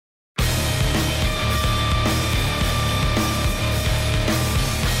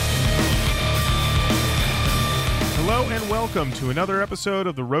welcome to another episode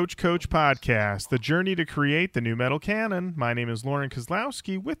of the Roach Coach Podcast, the journey to create the new metal canon. My name is Lauren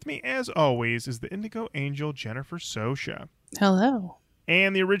Kozlowski. With me, as always, is the Indigo Angel, Jennifer Sosha. Hello.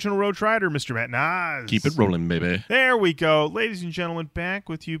 And the original Roach Rider, Mr. Matt Nas. Keep it rolling, baby. There we go. Ladies and gentlemen, back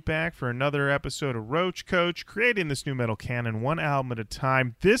for another episode of Roach Coach, creating this new metal canon one album at a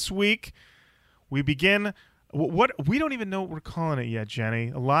time. This week, we begin... What we don't even know what we're calling it yet, Jenny.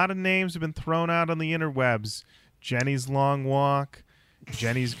 A lot of names have been thrown out on the interwebs. Jenny's Long Walk,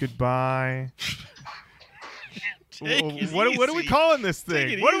 Jenny's Goodbye. What are we calling this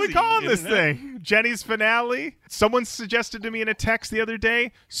thing? What are we calling this thing? Jenny's Finale? Someone suggested to me in a text the other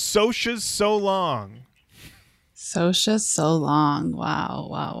day, Sosha's So Long. Sosha's So Long.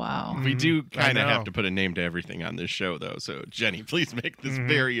 Wow. We do kind of have to put a name to everything on this show, though. So, Jenny, please make this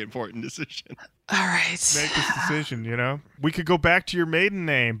very important decision. All right. Make this decision, you know? We could go back to your maiden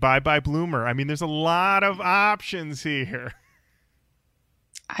name, Bye Bye Bloomer. I mean, there's a lot of options here.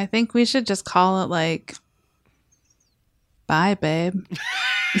 I think we should just call it like, Bye, babe.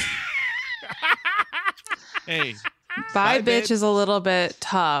 Hey. Bye, bitch babe. Is a little bit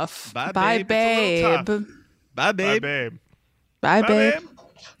tough. Bye, babe. Bye, babe. Bye, babe. Bye, babe.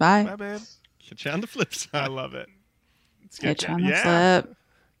 Bye. Bye, babe. Catch you on the flip side. I love it. Catch you on the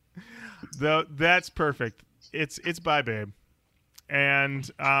flip. That's perfect. It's Bye, babe.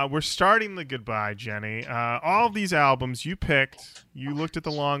 And we're starting the goodbye, Jenny. All of these albums you picked, you looked at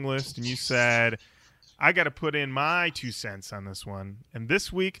the long list and you said, I got to put in my 2 cents on this one. And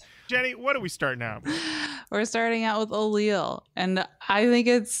this week, Jenny, what are we starting out with? We're starting out with Allele. And I think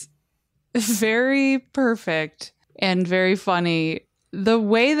it's very perfect and very funny. The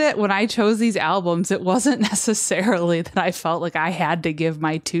way that when I chose these albums, it wasn't necessarily that I felt like I had to give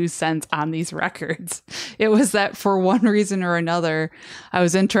my 2 cents on these records. It was that for one reason or another, I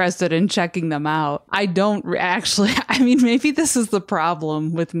was interested in checking them out. I don't actually, maybe this is the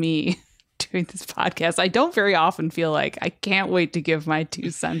problem with me doing this podcast. I don't very often feel like I can't wait to give my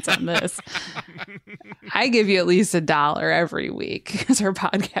 2 cents on this. I give you at least $1 every week because our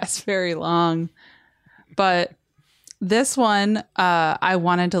podcast's very long. But this one I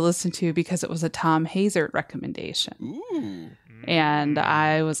wanted to listen to because it was a Tom Hazard recommendation. Ooh. And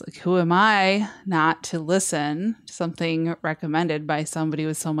I was like, who am I not to listen to something recommended by somebody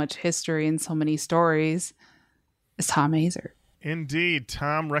with so much history and so many stories? It's Tom Hazard. Indeed.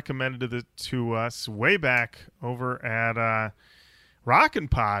 Tom recommended it to us way back over at Rockin'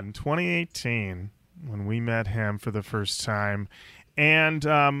 Pod in 2018 when we met him for the first time.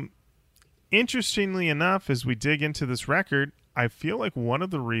 And interestingly enough, as we dig into this record, I feel like one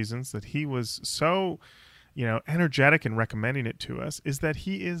of the reasons that he was so, energetic in recommending it to us is that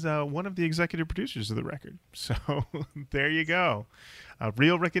he is one of the executive producers of the record. So there you go.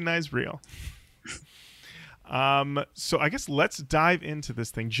 Real recognized real. So I guess let's dive into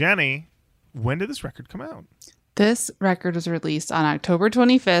this thing. Jenny, when did this record come out? This record was released on October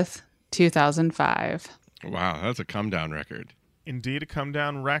 25th, 2005. Wow, that's a come down record. Indeed, a come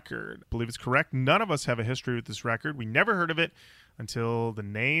down record. I believe it's correct. None of us have a history with this record. We never heard of it until the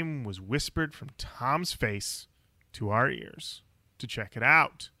name was whispered from Tom's face to our ears to check it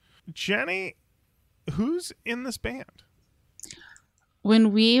out. Jenny, who's in this band?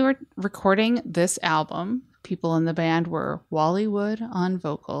 When we were recording this album, people in the band were Wally Wood on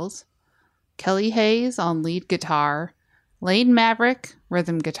vocals, Kelly Hayes on lead guitar, Lane Maverick,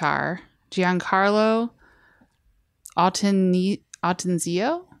 rhythm guitar, Giancarlo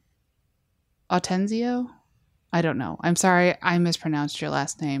Autenzio? I don't know. I'm sorry, I mispronounced your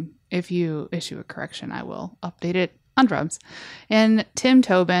last name. If you issue a correction, I will update it on drums. And Tim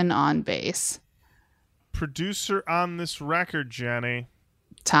Tobin on bass. Producer on this record, Jenny.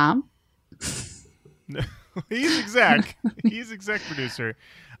 Tom? He's exec. He's exec producer.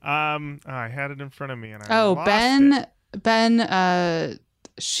 I had it in front of me and I lost it. Ben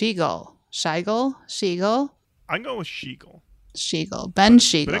Shiegel. I can go with Shiegel. Ben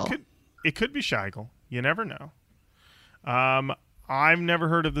Shiegel. But it could be Shiegel. You never know. I've never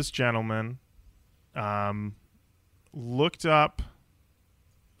heard of this gentleman. Looked up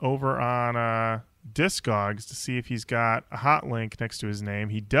over on Discogs to see if he's got a hot link next to his name.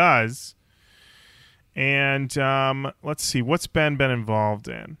 He does. And let's see, what's Ben been involved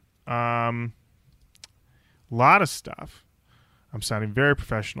in? A lot of stuff. I'm sounding very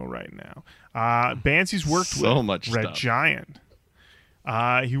professional right now. Bands he's worked with. So much Red stuff. Giant.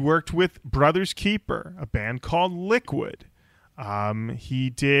 He worked with Brothers Keeper, a band called Liquid. He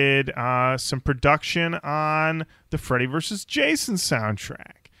did some production on the Freddy vs. Jason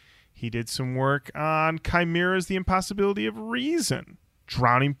soundtrack. He did some work on Chimera's The Impossibility of Reason.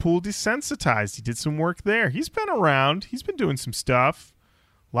 Drowning Pool Desensitized. He did some work there. He's been around. He's been doing some stuff.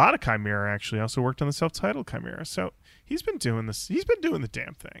 A lot of Chimera, actually. Also worked on the self-titled Chimera. So he's been doing this. He's been doing the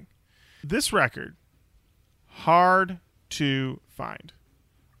damn thing. This record, hard to find.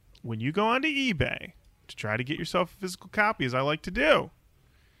 When you go onto eBay to try to get yourself a physical copy, as I like to do,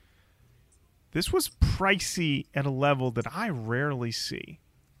 this was pricey at a level that I rarely see.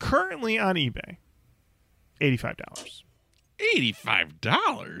 Currently on eBay, $85.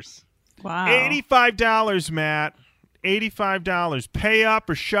 $85? Wow. $85, Matt. $85. Pay up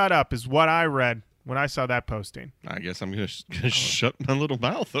or shut up is what I read when I saw that posting. I guess I'm gonna shut my little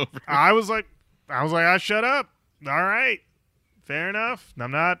mouth over it. I was like, I shut up. All right. Fair enough. I'm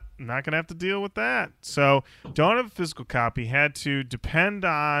not gonna have to deal with that. So don't have a physical copy. Had to depend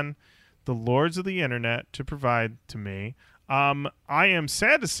on the lords of the internet to provide to me. I am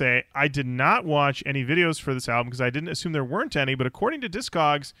sad to say I did not watch any videos for this album because I didn't assume there weren't any, but according to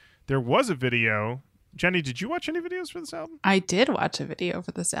Discogs, there was a video. Jenny, did you watch any videos for this album? I did watch a video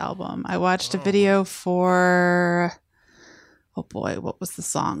for this album. I watched a video for, oh boy, what was the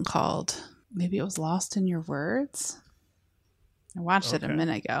song called? Maybe it was Lost in Your Words? I watched it a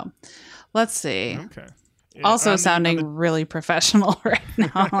minute ago. Let's see. Okay. Also sounding really professional right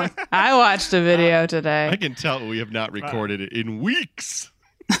now. I watched a video today. I can tell we have not recorded it in weeks.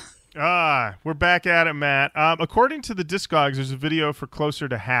 We're back at it, Matt. According to the Discogs, there's a video for Closer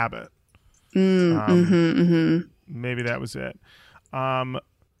to Habit. Maybe that was it.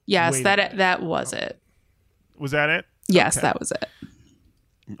 Yes, that was it. Was that it? Yes, Okay. that was it.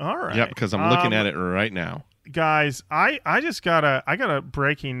 All right. Yep, because I'm looking at it right now. Guys, I got a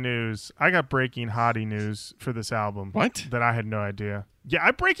breaking news. I got breaking hottie news for this album. What? That I had no idea. Yeah,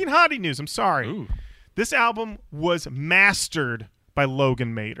 I breaking hottie news. I'm sorry. Ooh. This album was mastered by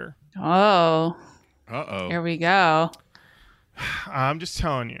Logan Mader. Oh. Uh-oh. Here we go. I'm just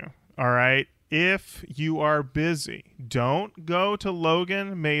telling you. All right. If you are busy, don't go to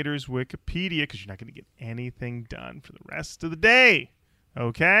Logan Mader's Wikipedia because you're not going to get anything done for the rest of the day.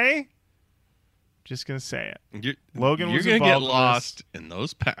 Okay? Just going to say it. Logan was You're going to get involved in lost in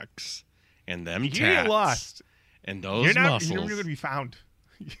those pecs and them tats. You get lost. And those You're muscles. going to be found.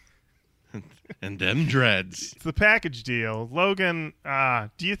 And them dreads. It's the package deal. Logan,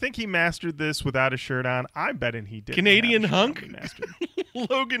 do you think he mastered this without a shirt on? I'm betting he did. Canadian hunk?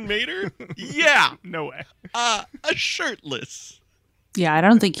 Logan Mader? Yeah. No way. A shirtless. Yeah, I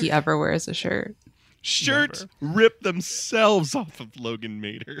don't think he ever wears a shirt. Shirts rip themselves off of Logan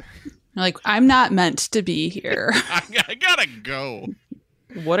Mader. Like, I'm not meant to be here. I gotta go.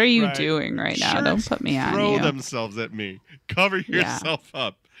 What are you doing right now? Shirts Don't put me on throw you. themselves at me. Cover yourself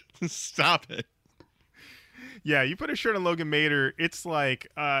up. Stop it. Yeah, you put a shirt on Logan Mader, it's like,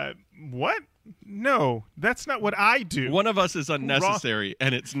 what? No, that's not what I do. One of us is unnecessary,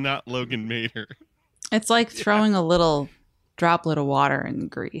 and it's not Logan Mader. It's like throwing a little droplet of water in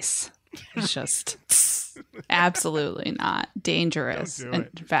grease. It's just absolutely not dangerous. Don't do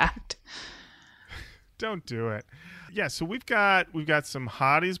it. In fact, don't do it. Yeah, so we've got some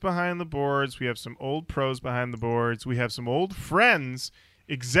hotties behind the boards. We have some old pros behind the boards. We have some old friends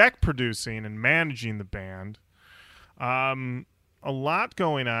exec producing and managing the band. A lot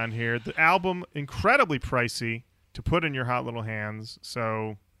going on here. The album incredibly pricey to put in your hot little hands.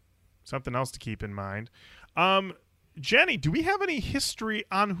 So something else to keep in mind. Jenny, do we have any history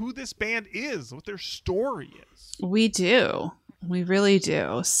on who this band is, what their story is? we do. We really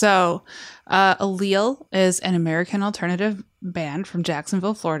do. So, Allele is an American alternative band from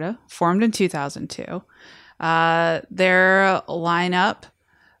Jacksonville, Florida, formed in 2002. Their lineup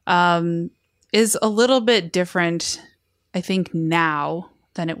is a little bit different, I think, now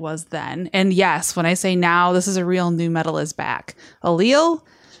than it was then. And yes, when I say now, this is a real new metal is back. Allele,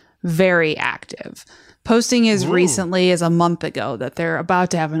 very active. Posting as recently as a month ago that they're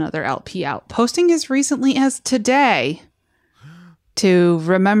about to have another LP out. Posting as recently as today to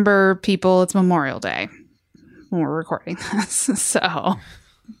remember people it's Memorial Day when we're recording this. So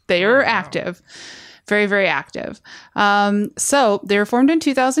they are active. Very, very active. So they were formed in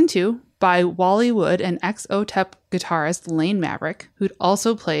 2002 by Wally Wood and ex-OTEP guitarist Lane Maverick, who'd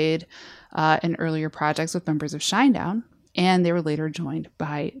also played in earlier projects with members of Shinedown, and they were later joined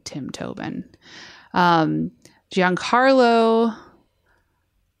by Tim Tobin. Giancarlo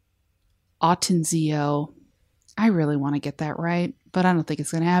Ottenzio, I really want to get that right, but I don't think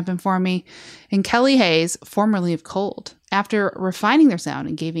it's going to happen for me. And Kelly Hayes, formerly of Cold. After refining their sound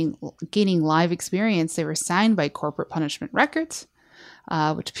and gaining live experience, they were signed by Corporate Punishment Records,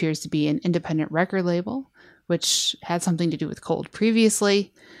 which appears to be an independent record label, which had something to do with Cold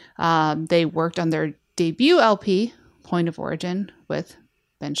previously. They worked on their debut LP Point of Origin with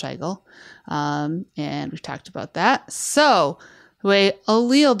Ben Schigel. And we've talked about that. So the way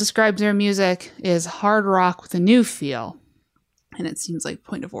Allele describes their music is hard rock with a new feel. And it seems like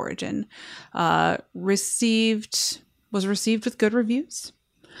Point of Origin was received with good reviews.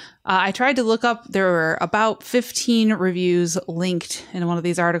 I tried to look up, there were about 15 reviews linked in one of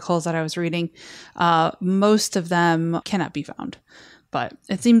these articles that I was reading. Most of them cannot be found, but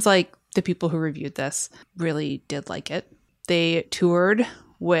it seems like the people who reviewed this really did like it. They toured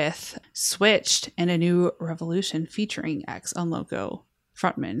with Switched and A New Revolution featuring ex-Unloco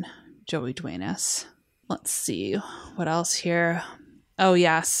frontman Joey Duenas. Let's see what else here. Oh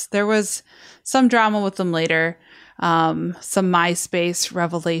yes, there was some drama with them later. Some MySpace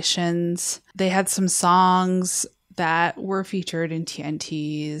revelations. They had some songs that were featured in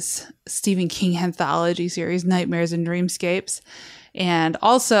TNT's Stephen King anthology series, Nightmares and Dreamscapes. And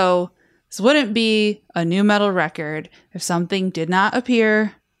also, this wouldn't be a new metal record if something did not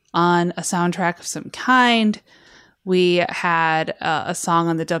appear on a soundtrack of some kind. We had a song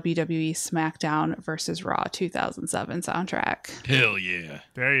on the WWE SmackDown versus Raw 2007 soundtrack. Hell yeah.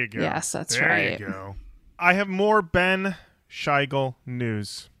 There you go. Yes, that's right. There you go. I have more Ben Schigel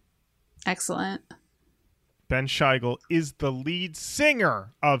news. Excellent. Ben Schigel is the lead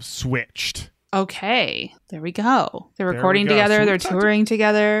singer of Switched. Okay, there we go. They're There we recording go. together. So They're we've talked touring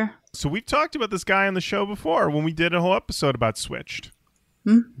together. So we've talked about this guy on the show before when we did a whole episode about Switched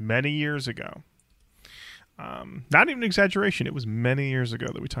many years ago. Not even an exaggeration. It was many years ago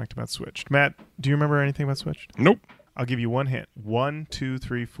that we talked about Switched. Matt, do you remember anything about Switched? Nope. I'll give you one hint. 1, 2,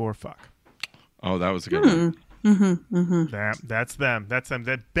 3, 4, fuck. Oh, that was a good one. That's them. That's them.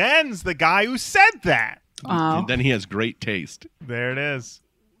 That Ben's the guy who said that. Oh. And then he has great taste. There it is.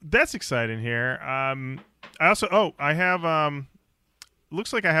 That's exciting here. I have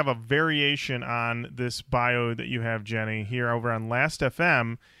looks like I have a variation on this bio that you have, Jenny, here over on Last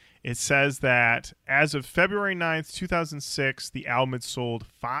FM. It says that as of February 9th, 2006, the album had sold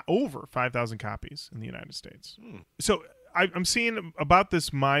over 5,000 copies in the United States. So I'm seeing about this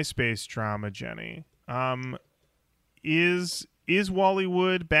MySpace drama, Jenny. Is Wally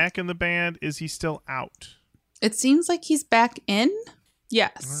Wood back in the band? Is he still out? It seems like he's back in.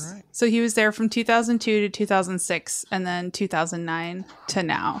 Yes. All right. So he was there from 2002 to 2006 and then 2009 to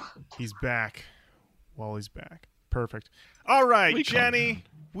now. He's back. Wally's back. Perfect. All right, We Jenny,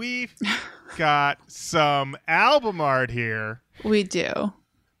 we've got some album art here. We do.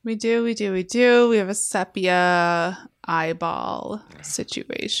 We have a sepia eyeball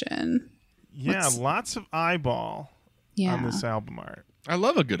situation. Yeah, lots of eyeball on this album art. I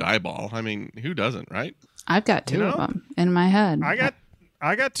love a good eyeball. I mean, who doesn't, right? I've got two of them in my head.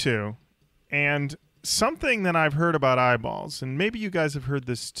 I got two. And something that I've heard about eyeballs, and maybe you guys have heard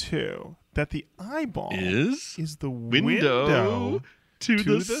this too, that the eyeball is the window to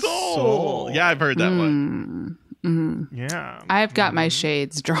the soul. Yeah, I've heard that one. Mm-hmm. Yeah. I've got my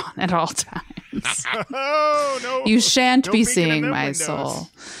shades drawn at all times. Oh, no. You shan't no be peeking in seeing them my windows. soul.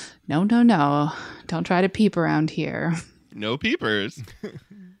 No. Don't try to peep around here. No peepers.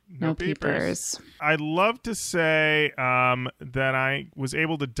 No peepers. I'd love to say that I was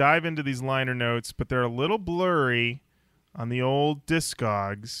able to dive into these liner notes, but they're a little blurry on the old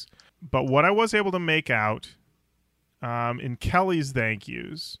Discogs. But what I was able to make out in Kelly's thank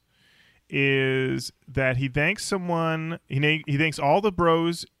yous is that he thanks someone. He thanks all the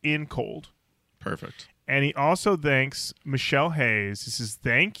bros in Cold. Perfect. And he also thanks Michelle Hayes. He says,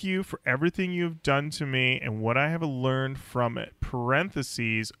 "Thank you for everything you've done to me and what I have learned from it."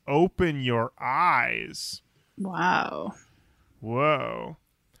 Parentheses, open your eyes. Wow. Whoa.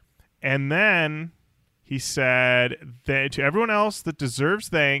 And then he said that to everyone else that deserves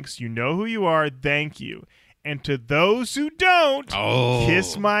thanks, you know who you are, thank you. And to those who don't,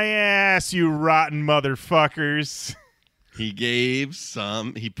 kiss my ass, you rotten motherfuckers. He gave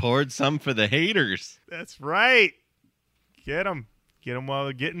some. He poured some for the haters. That's right. Get them. Get them while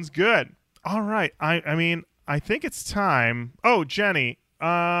the getting's good. All right. I mean, I think it's time. Oh, Jenny,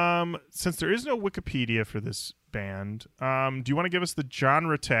 since there is no Wikipedia for this band, do you want to give us the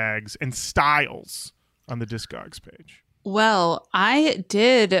genre tags and styles on the Discogs page? Well, I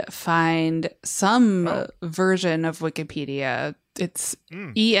did find some version of Wikipedia. It's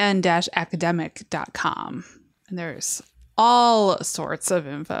en-academic.com. And there's all sorts of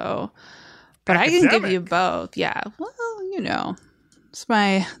info. But Academic. I can give you both. Yeah. Well, you know, it's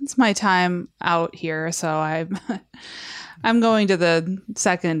my time out here, so I'm going to the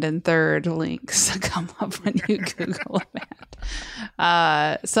second and third links that come up when you Google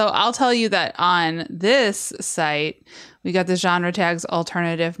that. So I'll tell you that on this site, we got the genre tags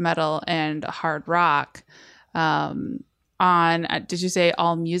alternative metal and hard rock. On did you say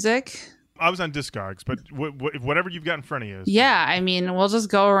All Music? I was on Discogs, but whatever you've got in front of you. Yeah, I mean, we'll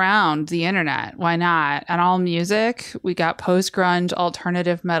just go around the internet. Why not? On All Music, we got post-grunge,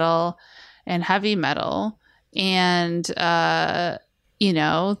 alternative metal, and heavy metal. And, then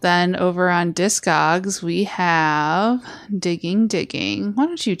over on Discogs, we have Digging. Why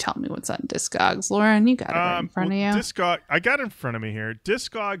don't you tell me what's on Discogs? Lauren, you got it right in front of you. I got it in front of me here.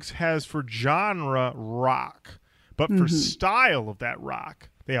 Discogs has for genre rock, but for style of that rock,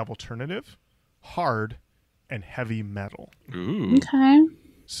 they have alternative, hard, and heavy metal. Ooh. Okay.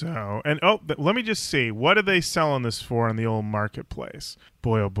 So, let me just see. What are they selling this for in the old marketplace?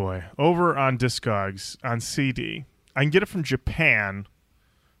 Boy, oh boy. Over on Discogs, on CD, I can get it from Japan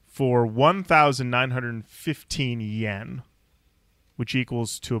for 1,915 yen, which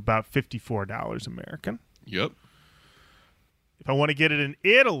equals to about $54 American. Yep. If I want to get it in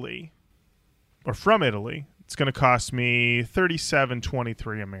Italy, or from Italy, it's going to cost me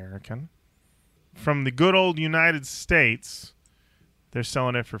 $37.23 American. From the good old United States, they're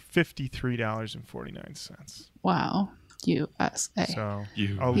selling it for $53.49. Wow. USA. So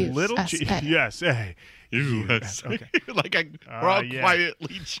USA. Little USA. USA. Okay. Like we're all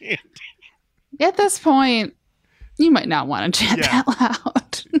quietly chanting. At this point, you might not want to chant that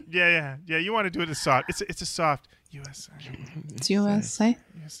loud. Yeah. You want to do it as soft. It's a soft USA. It's USA.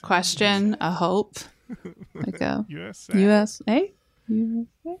 Question, a hope. Like a USA. USA. Come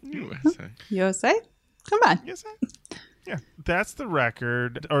on. USA. Yeah, that's the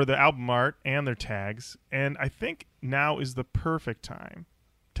record, or the album art and their tags. And I think now is the perfect time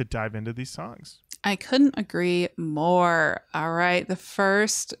to dive into these songs. I couldn't agree more. All right. The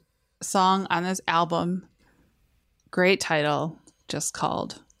first song on this album, great title, just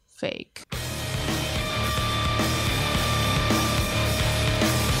called Fake.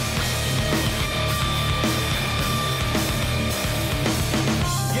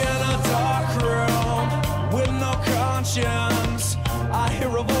 I hear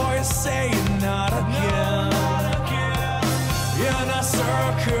a voice saying not again. In a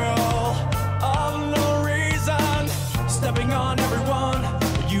circle of no reason, stepping on everyone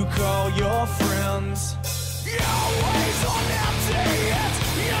you call your friends. You're always on empty,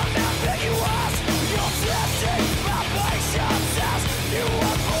 you're ambiguous. You're testing my patience as you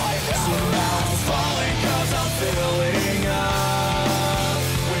avoid them. So now I'm falling 'cause I'm filling up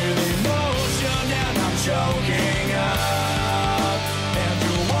with emotion and I'm choking.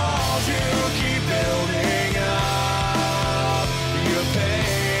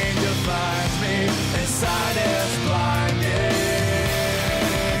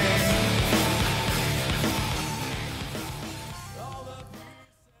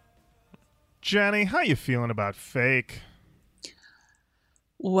 Jenny, how you feeling about Fake?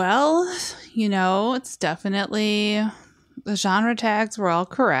 Well, it's definitely the genre tags were all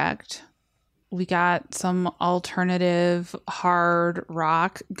correct. We got some alternative hard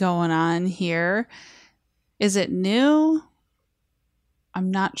rock going on here. Is it new? I'm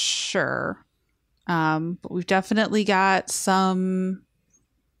not sure. But we've definitely got some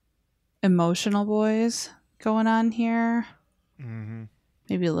Emotional Boys going on here. Mm-hmm.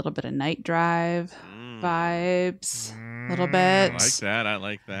 Maybe a little bit of Night Drive vibes. A little bit. I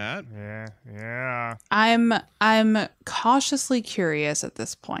like that. Yeah. I'm cautiously curious at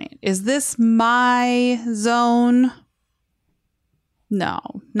this point. Is this my zone? No,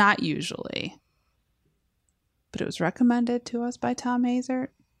 not usually. But it was recommended to us by Tom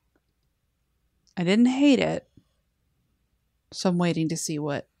Hazert. I didn't hate it. So I'm waiting to see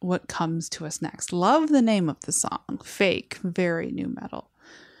what comes to us next. Love the name of the song. Fake. Very new metal.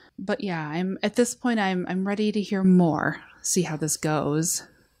 But yeah, I'm ready to hear more. See how this goes.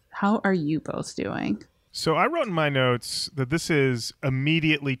 How are you both doing? So I wrote in my notes that this is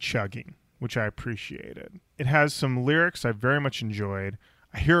immediately chugging, which I appreciated. It has some lyrics I very much enjoyed.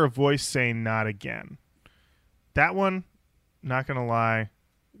 I hear a voice saying "not again." That one, not gonna lie,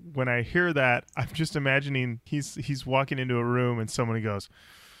 when I hear that, I'm just imagining he's walking into a room and somebody goes,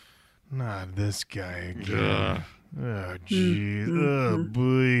 "Not this guy again." Oh, jeez. Oh,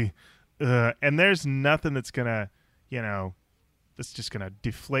 boy. And there's nothing that's gonna, that's just gonna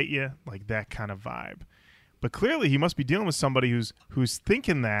deflate you, like that kind of vibe. But clearly he must be dealing with somebody who's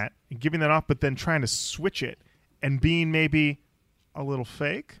thinking that and giving that off, but then trying to switch it and being maybe a little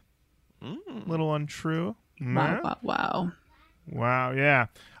fake, a little untrue. Wow, yeah.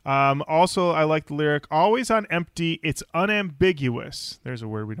 Also, I like the lyric, always on empty, it's unambiguous. There's a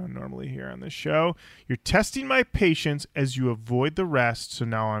word we don't normally hear on this show. You're testing my patience as you avoid the rest, so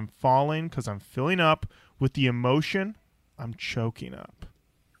now I'm falling because I'm filling up with the emotion I'm choking up.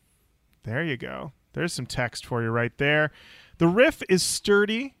 There you go. There's some text for you right there. The riff is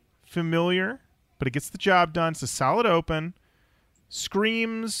sturdy, familiar, but it gets the job done. It's a solid open.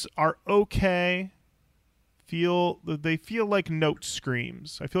 Screams are okay. They feel like note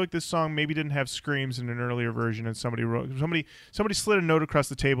screams. I feel like this song maybe didn't have screams in an earlier version, and somebody slid a note across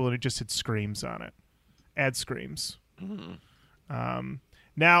the table and it just had screams on it. Add screams.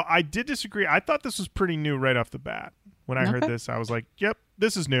 Now I did disagree. I thought this was pretty new right off the bat. When I heard this, I was like, "Yep,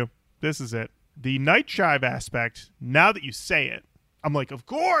 this is new. This is it." The night jive aspect. Now that you say it, I'm like, "Of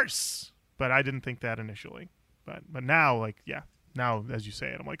course," but I didn't think that initially. But now, like, yeah, now as you say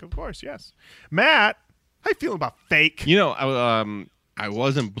it, I'm like, "Of course, yes." Matt. How you feeling about Fake? I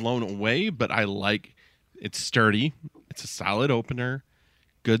wasn't blown away, but I like it's sturdy. It's a solid opener.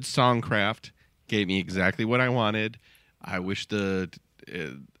 Good songcraft. Gave me exactly what I wanted. I wished that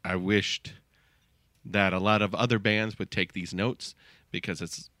a lot of other bands would take these notes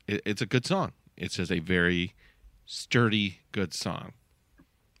because it's a good song. It's just a very sturdy, good song.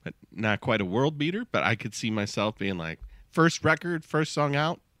 But not quite a world beater, but I could see myself being like, first record, first song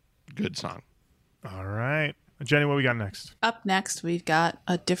out, good song. All right. Jenny, what we got next? Up next, we've got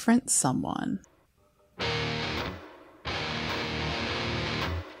A Different Someone.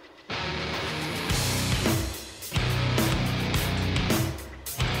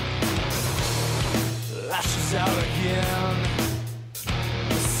 Lashes out again.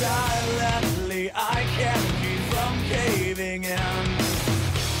 Silently, I can't keep from caving in.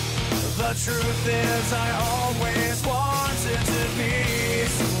 The truth is, I always wanted to be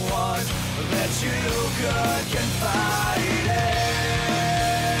someone that you could confide in.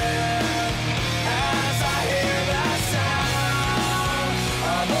 As I hear that sound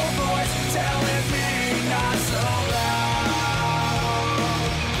of a voice telling me not so loud.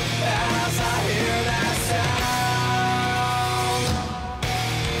 As I hear that sound,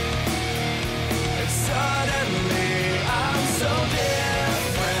 and suddenly I'm so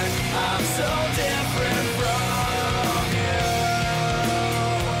different. I'm so different from you.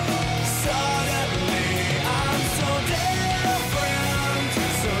 Suddenly I'm so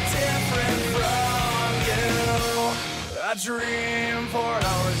different from you. I dream for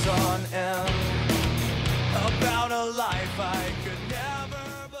hours on end about a life I could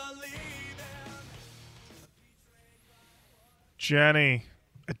never believe in. Jenny,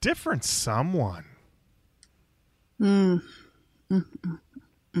 A Different Someone.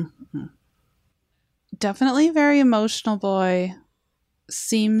 Definitely very emotional boy.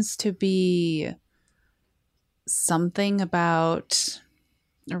 Seems to be something about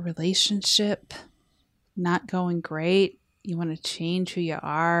a relationship not going great. You want to change who you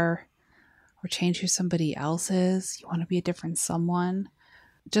are or change who somebody else is. You want to be a different someone.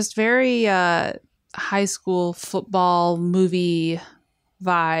 Just very high school football movie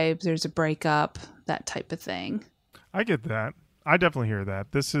vibes. There's a breakup, that type of thing. I get that. I definitely hear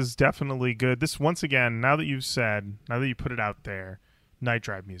that. This is definitely good. This, once again, now that you put it out there, Night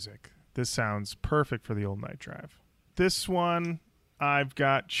Drive music. This sounds perfect for the old Night Drive. This one, I've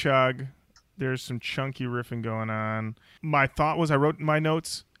got Chug. There's some chunky riffing going on. My thought was, I wrote in my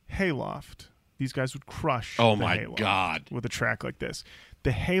notes, Hayloft. These guys would crush Oh the my Hayloft God. with a track like this.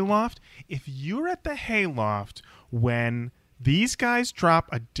 The Hayloft, if you're at the Hayloft when these guys drop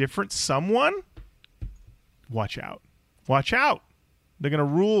A Different Someone, watch out. Watch out. They're going to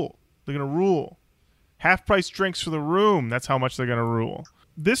rule. They're going to rule. Half-price drinks for the room. That's how much they're going to rule.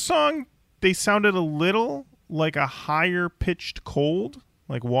 This song, they sounded a little like a higher-pitched Cold.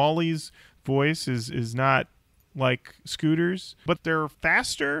 Like Wally's voice is not like Scooter's, but they're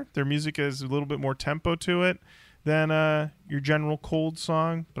faster. Their music has a little bit more tempo to it than your general Cold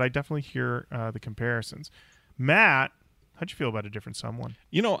song, but I definitely hear the comparisons. Matt, how'd you feel about A Different Someone?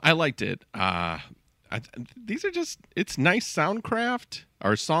 I liked it. These are just, it's nice soundcraft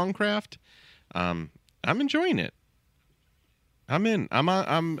or songcraft. I'm enjoying it. I'm in.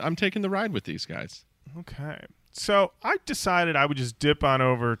 I'm taking the ride with these guys. Okay. So I decided I would just dip on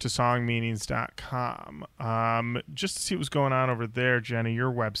over to songmeanings.com just to see what was going on over there, Jenny,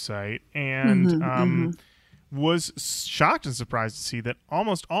 your website, and was shocked and surprised to see that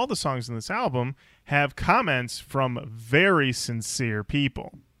almost all the songs in this album have comments from very sincere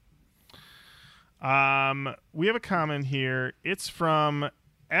people. We have a comment here. It's from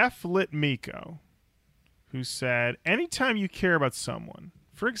F. Lit Miko, who said, anytime you care about someone,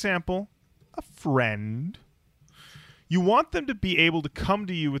 for example, a friend, you want them to be able to come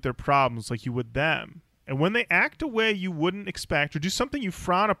to you with their problems like you would them. And when they act a way you wouldn't expect or do something you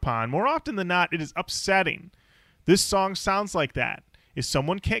frown upon, more often than not, it is upsetting. This song sounds like that. If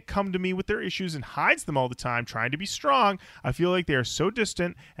someone can't come to me with their issues and hides them all the time, trying to be strong, I feel like they are so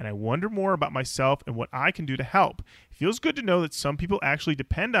distant, and I wonder more about myself and what I can do to help. It feels good to know that some people actually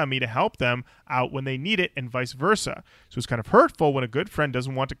depend on me to help them out when they need it, and vice versa. So it's kind of hurtful when a good friend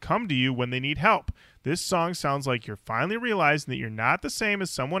doesn't want to come to you when they need help. This song sounds like you're finally realizing that you're not the same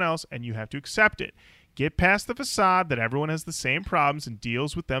as someone else, and you have to accept it. Get past the facade that everyone has the same problems and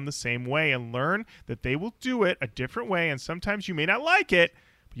deals with them the same way, and learn that they will do it a different way, and sometimes you may not like it,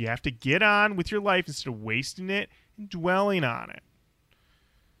 but you have to get on with your life instead of wasting it and dwelling on it.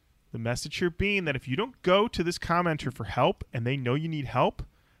 The message here being that if you don't go to this commenter for help and they know you need help,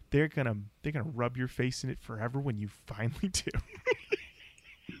 they're gonna rub your face in it forever when you finally do.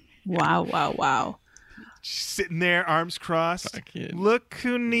 Wow. Sitting there, arms crossed. Fucking- Look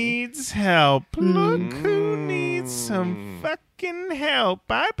who needs help. Look who needs some fucking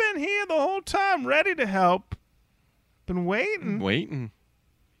help. I've been here the whole time, ready to help. Been waiting.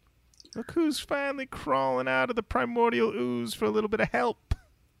 Look who's finally crawling out of the primordial ooze for a little bit of help.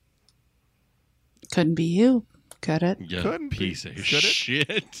 Couldn't be you, could it? You Couldn't be. piece of Could it?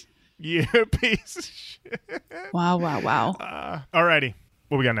 shit. Yeah, piece of shit. Wow. Alrighty.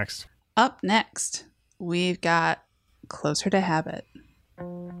 What we got next? Up next, we've got Closer to Habit.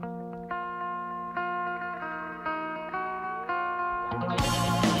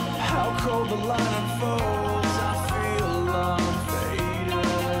 How cold the line unfolds, I feel unfaded.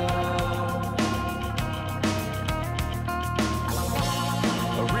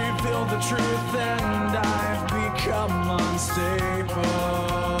 I revealed the truth and I've become unstable.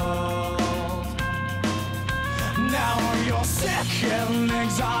 Now you're sick and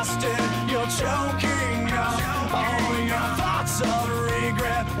exhausted, you're choking up all your thoughts of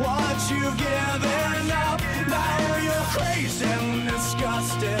regret, what you've given up. Now you're crazy and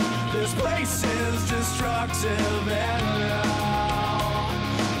disgusted, this place is destructive and now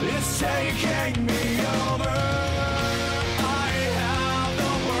it's taking me over. I have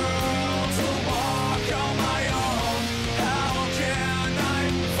the world to walk on my own. How can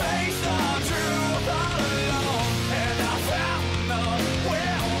I face the truth alone? And I found the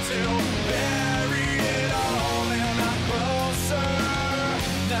will to bury it all. And I'm closer,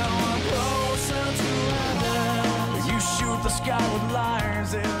 now I'm closer to heaven. You shoot the sky with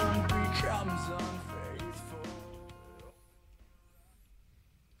lies and it becomes unfaithful.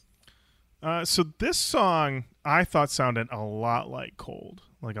 So this song I thought sounded a lot like Cold,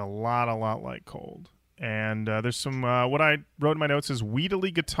 like a lot like Cold. And there's some what I wrote in my notes is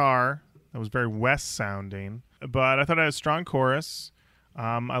weedily guitar that was very West sounding, but I thought it had a strong chorus.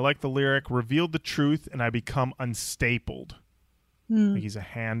 I like the lyric, revealed the truth and I become unstapled. Like he's a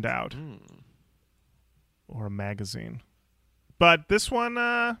handout or a magazine. But this one,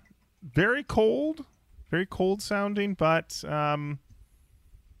 very cold sounding, but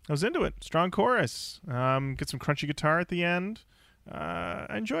I was into it. Strong chorus. Get some crunchy guitar at the end.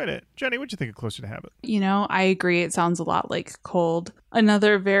 I enjoyed it. Jenny, what'd you think of Closer to Habit? You know, I agree. It sounds a lot like Cold.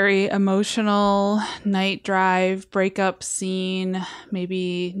 Another very emotional night drive, breakup scene.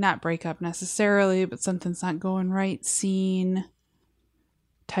 Maybe not breakup necessarily, but something's not going right scene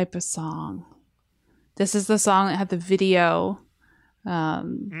type of song. This is the song that had the video. A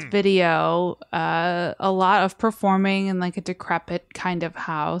lot of performing in like a decrepit kind of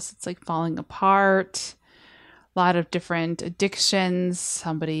house. It's like falling apart. A lot of different addictions.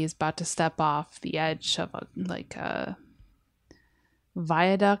 Somebody is about to step off the edge of a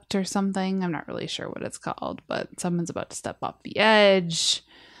viaduct or something. I'm not really sure what it's called, but someone's about to step off the edge.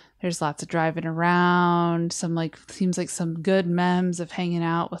 There's lots of driving around. Seems like some good memes of hanging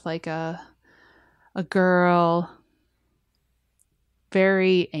out with like a girl.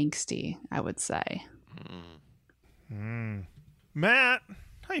 Very angsty, I would say. Matt,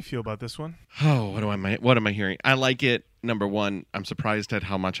 how you feel about this one? Oh, what am I hearing? I like it. Number one, I'm surprised at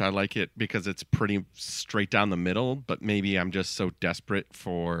how much I like it because it's pretty straight down the middle, but maybe I'm just so desperate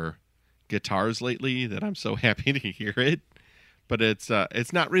for guitars lately that I'm so happy to hear it. But it's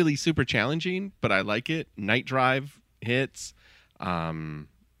not really super challenging, but I like it. Night Drive hits. The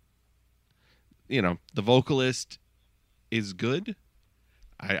vocalist is good.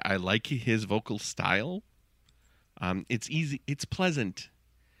 I like his vocal style. It's easy. It's pleasant,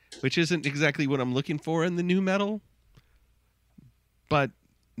 which isn't exactly what I'm looking for in the new metal. But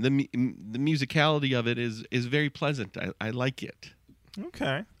the musicality of it is very pleasant. I like it.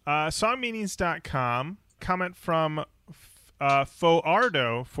 Okay. Songmeanings.com, comment from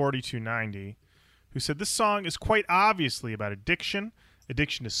Foardo4290, who said this song is quite obviously about addiction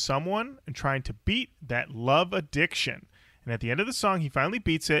to someone, and trying to beat that love addiction. And at the end of the song, he finally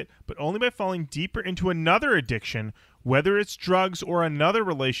beats it, but only by falling deeper into another addiction, Whether it's drugs or another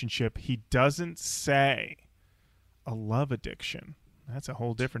relationship, he doesn't say. A love addiction. That's a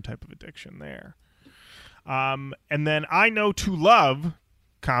whole different type of addiction there. And then I Know to Love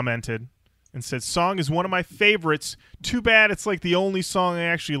commented and said, song is one of my favorites. Too bad it's like the only song I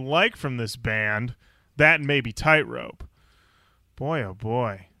actually like from this band. That and maybe Tightrope. Boy, oh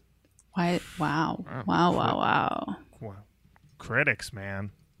boy. What? Wow. Wow. Well, critics,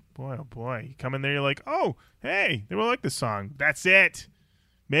 man. Boy, oh boy. You come in there, you're like, oh, hey, they really like this song. That's it.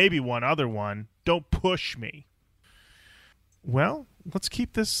 Maybe one other one. Don't push me. Well, let's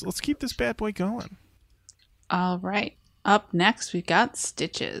keep this bad boy going. All right. Up next, we got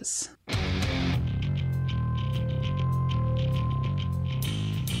Stitches.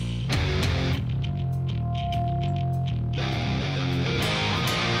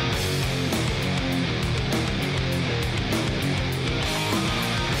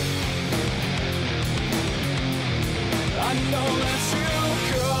 I know that you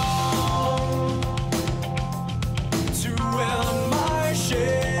come to end my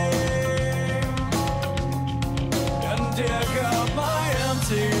shame and dig up my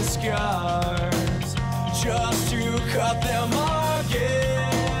empty scars just to cut them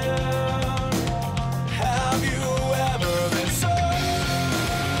again. Have you ever been so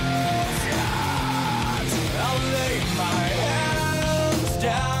scared? I'll lay my hands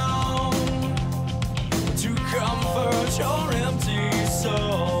down to comfort your empty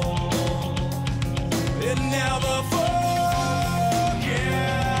soul. It never forgets.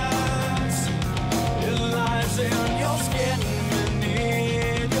 It lies in your skin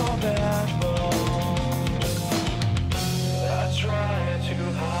beneath your backbone. I try to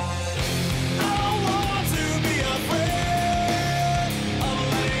hide. I don't want to be afraid of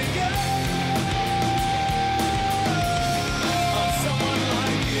letting go of someone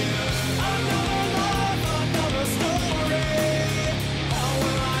like you. Another life, another story. How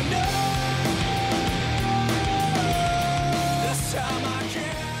will I know? This time I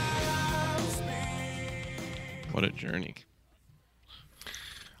can't speak. What a journey.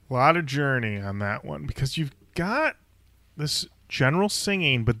 A lot of journey on that one because you've got this general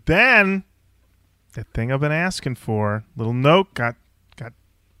singing, but then that thing I've been asking for, little note got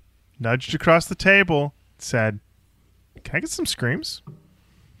nudged across the table, said, "Can I get some screams?"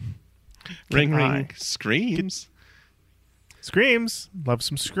 Ring, I? ring, screams. Screams. Love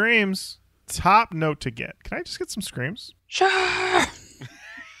some screams. Top note to get. Can I just get some screams? Sure.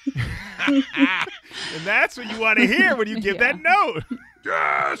 And that's what you want to hear when you give Yeah. that note.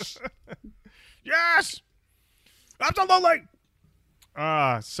 Yes. Yes. Absolutely.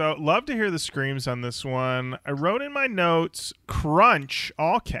 So love to hear the screams on this one. I wrote in my notes, crunch,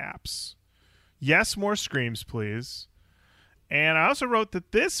 all caps. Yes, more screams, please. And I also wrote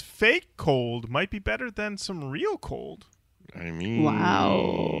that this fake cold might be better than some real cold. I mean,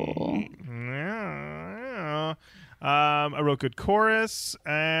 Wow. Yeah. I wrote good chorus,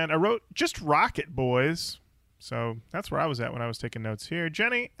 and I wrote just Rocket Boys. So that's where I was at when I was taking notes here.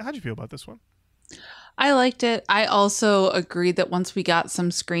 Jenny, how'd you feel about this one? I liked it. I also agreed that once we got some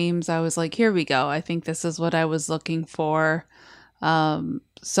screams, I was like, here we go. I think this is what I was looking for.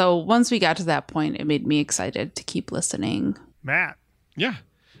 So once we got to that point, it made me excited to keep listening. Matt. yeah.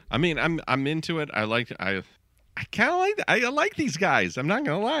 I mean, I'm into it. I kind of like. I like these guys. I'm not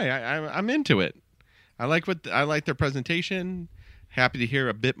gonna lie. I'm into it. I like their presentation. Happy to hear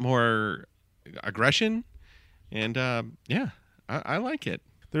a bit more aggression, and yeah, I like it.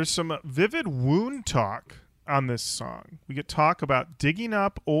 There's some vivid wound talk on this song. We get talk about digging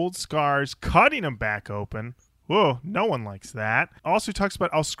up old scars, cutting them back open. Whoa, no one likes that. Also talks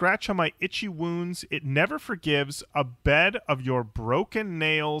about, I'll scratch on my itchy wounds. It never forgives. A bed of your broken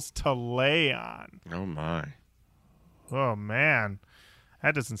nails to lay on. Oh my. Oh, man.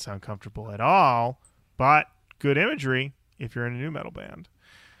 That doesn't sound comfortable at all, but good imagery if you're in a new metal band.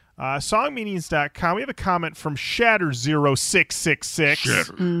 Songmeanings.com. We have a comment from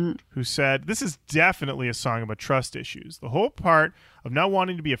Shatter0666 who said, this is definitely a song about trust issues. The whole part of not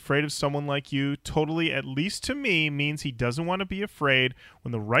wanting to be afraid of someone like you totally, at least to me, means he doesn't want to be afraid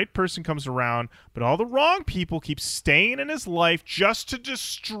when the right person comes around, but all the wrong people keep staying in his life just to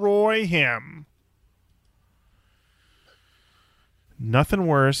destroy him. Nothing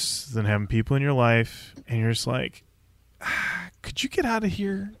worse than having people in your life and you're just like, could you get out of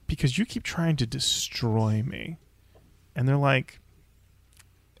here? Because you keep trying to destroy me. And they're like,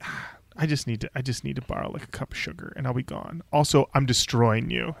 I just need to borrow like a cup of sugar and I'll be gone. Also, I'm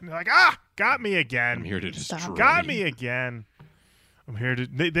destroying you. And they're like, got me again. I'm here to destroy. Got you. me again. I'm here to.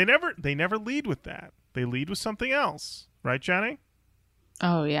 They never lead with that. They lead with something else, right, Johnny?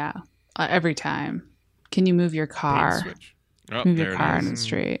 Oh, yeah. Every time. Can you move your Bait and car? switch. Oh, Move there your it car is. on the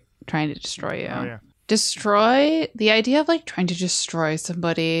street, trying to destroy you. Oh yeah. Destroy, the idea of like trying to destroy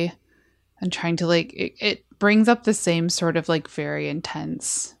somebody and trying to like, it brings up the same sort of like very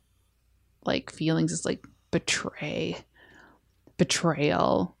intense like feelings as like betrayal.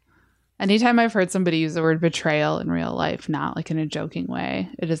 Anytime I've heard somebody use the word betrayal in real life, not like in a joking way,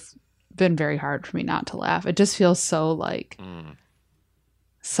 it has been very hard for me not to laugh. It just feels so like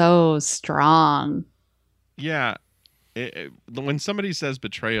so strong. Yeah. When somebody says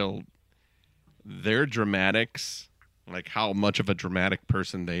betrayal, their dramatics, like how much of a dramatic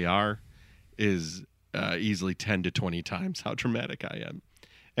person they are, is easily 10 to 20 times how dramatic I am.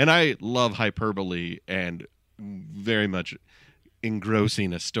 And I love hyperbole and very much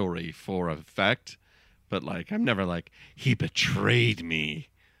engrossing a story for effect. But like, I'm never like, he betrayed me.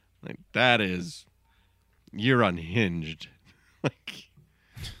 Like, that is, you're unhinged. Like,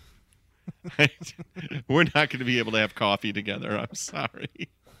 we're not going to be able to have coffee together. I'm sorry.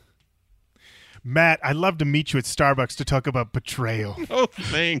 Matt, I'd love to meet you at Starbucks to talk about betrayal. Oh,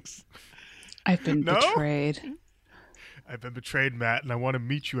 thanks. I've been No? betrayed. I've been betrayed, Matt, and I want to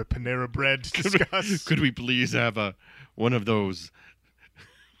meet you at Panera Bread to discuss. Could we please have one of those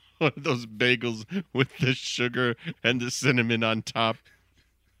bagels with the sugar and the cinnamon on top?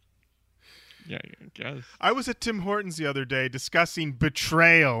 Yeah, I guess. I was at Tim Hortons the other day discussing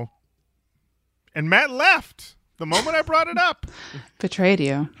betrayal, and Matt left the moment I brought it up. Betrayed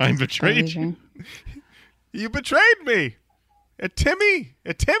you. I betrayed you. You betrayed me at Timmy's.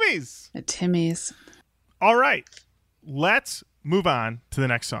 At Timmy's. All right, let's move on to the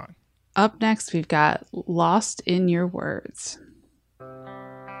next song. Up next, we've got Lost in Your Words.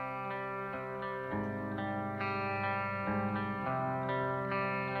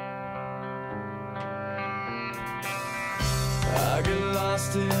 I get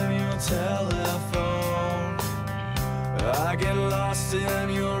lost in your telephone. I get lost in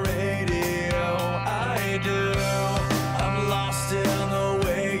your radio. I do. I'm lost in the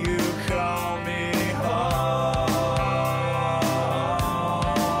way you call me home.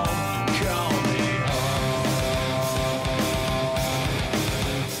 Call me home.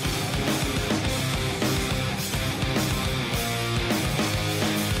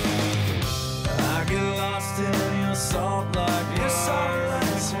 I get lost in your salt like your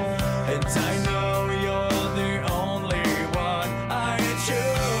silence, and I know you're the only one. I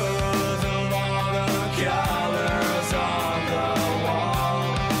choose of all the colors on the wall.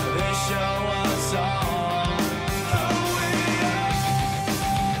 They show us all who we are.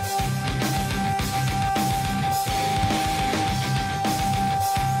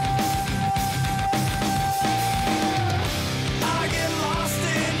 I get lost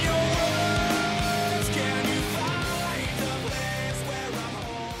in your words. Can you find a place where I'm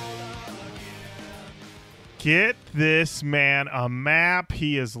whole again? Get this man a map.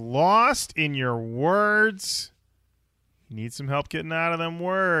 He is lost in your words. You need some help getting out of them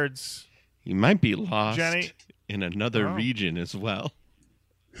words. You might be lost Jenny? in another Oh. region as well.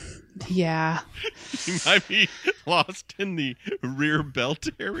 Yeah. You might be lost in the rear belt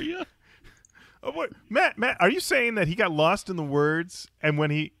area. Oh, what? Matt, are you saying that he got lost in the words, and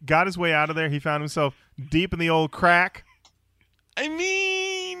when he got his way out of there, he found himself deep in the old crack? I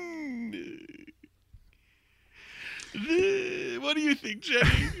mean, what do you think,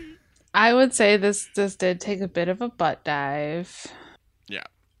 Jenny? I would say this did take a bit of a butt dive. Yeah.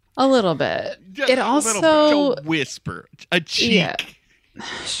 A little bit. Just It a little also, bit, a whisper, a cheek. Yeah.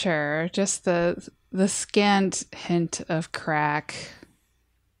 Sure, just the scant hint of crack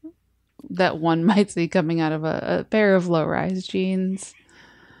that one might see coming out of a pair of low-rise jeans.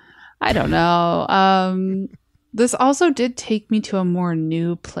 I don't know. This also did take me to a more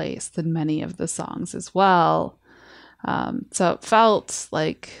new place than many of the songs as well. So it felt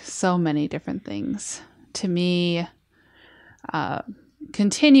like so many different things to me.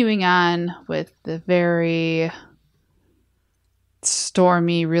 Continuing on with the very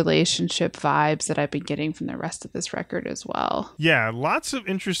stormy relationship vibes that I've been getting from the rest of this record as well. Yeah, lots of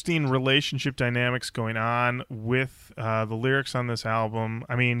interesting relationship dynamics going on with the lyrics on this album.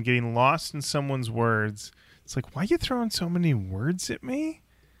 I mean, getting lost in someone's words. It's like, why are you throwing so many words at me?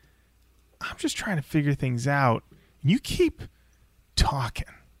 I'm just trying to figure things out. And you keep talking.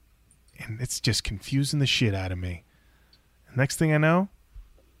 And it's just confusing the shit out of me. And next thing I know,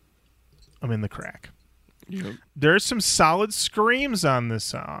 I'm in the crack. Yep. There's some solid screams on this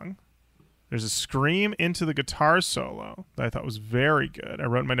song. There's a scream into the guitar solo that I thought was very good. I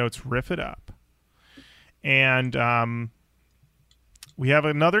wrote in my notes, riff it up. And we have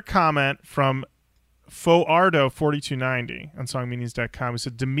another comment from Foardo4290 on songmeanings.com, who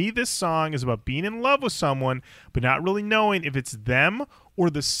said, to me, this song is about being in love with someone, but not really knowing if it's them or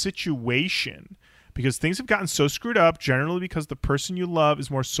the situation. Because things have gotten so screwed up, generally because the person you love is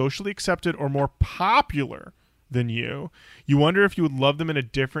more socially accepted or more popular than you. You wonder if you would love them in a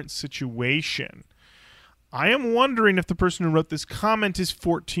different situation. I am wondering if the person who wrote this comment is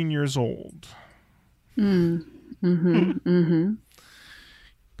 14 years old.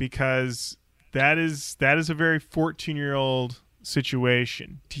 Because that is a very 14-year-old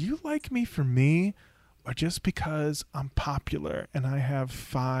situation. Do you like me for me, or just because I'm popular and I have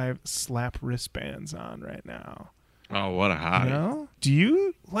 5 slap wristbands on right now? Oh, what a hottie. You know? Do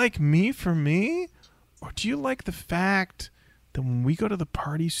you like me for me, or do you like the fact that when we go to the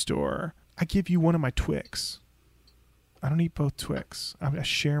party store, I give you one of my Twix? I don't eat both Twix. I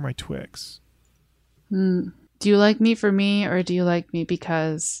share my Twix. Do you like me for me, or do you like me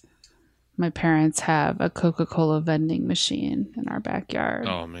because my parents have a Coca-Cola vending machine in our backyard?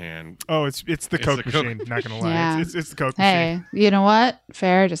 Oh, man. Oh, it's the Coke machine. Not gonna lie, Yeah. it's the Coke machine. Hey, you know what?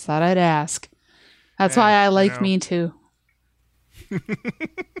 Fair. Just thought I'd ask. That's why I like me too.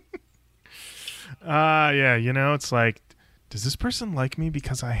 Yeah. It's like, does this person like me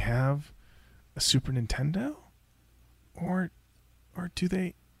because I have a Super Nintendo, or do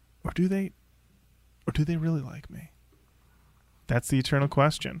they really like me? That's the eternal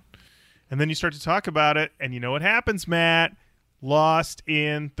question. And then you start to talk about it, and you know what happens, Matt? Lost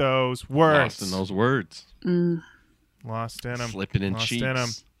in those words. Lost in those words. Lost in them. Slipping in Lost cheeks. in them.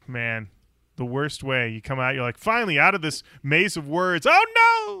 Man, the worst way. You come out, you're like, finally out of this maze of words. Oh,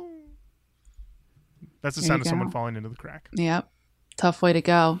 no! That's the There sound you of someone go. falling into the crack. Yep. Tough way to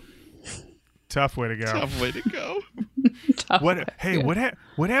go. Tough way to go. Tough way to go. Tough way.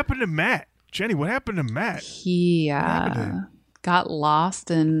 What happened to Matt? Jenny, what happened to Matt? He happened to him? got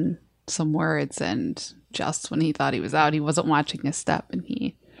lost in some words, and just when he thought he was out, he wasn't watching his step, and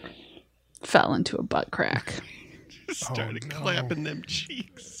he fell into a butt crack. Started clapping them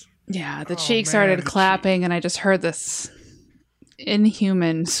cheeks. Yeah, the Oh, cheek man, started the clapping, and I just heard this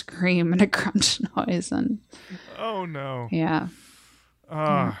inhuman scream and a crunch noise, and Oh, no. yeah.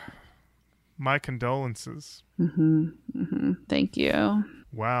 My condolences. Thank you.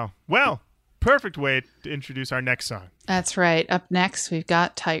 Wow. Well, perfect way to introduce our next song. That's right. Up next, we've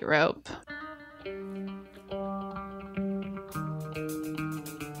got Tightrope.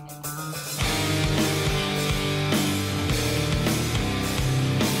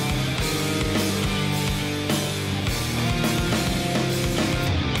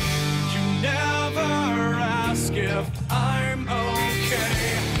 You never ask if I'm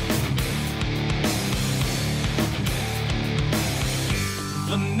okay.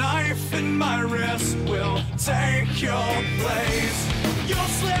 The knife in my wrist will take your place.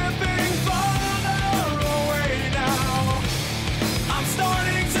 You're slipping farther away now. I'm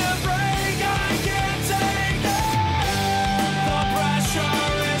starting to break, I can't take it. The pressure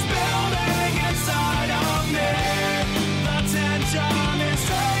is building inside of me. The tension is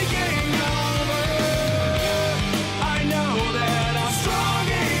taking over. I know that I'm strong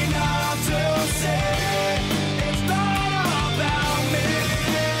enough to say it's not about me.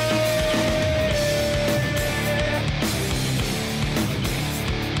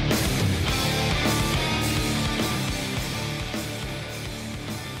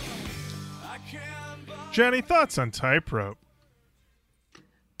 I can't Jenny, thoughts on Tightrope?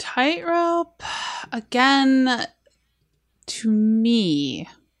 Tightrope, again, to me,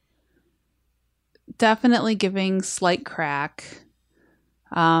 definitely giving slight crack.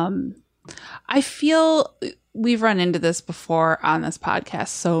 I feel we've run into this before on this podcast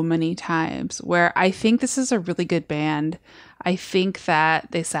so many times, where I think this is a really good band. I think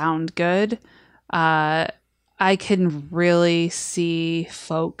that they sound good. I can really see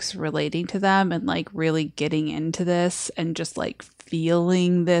folks relating to them and like really getting into this and just like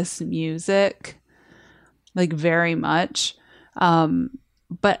feeling this music like very much.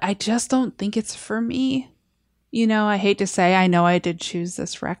 But I just don't think it's for me. You know, I hate to say, I know I did choose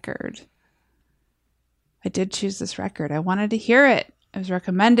this record. I wanted to hear it. It was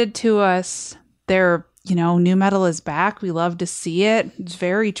recommended to us. They're, new metal is back. We love to see it. It's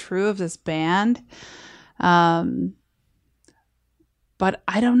very true of this band. But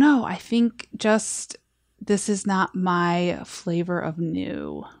I don't know. I think just this is not my flavor of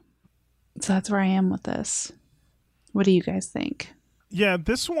new. So that's where I am with this. What do you guys think? Yeah,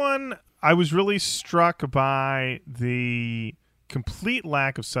 this one, I was really struck by the complete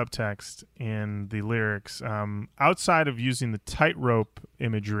lack of subtext in the lyrics. Outside of using the tightrope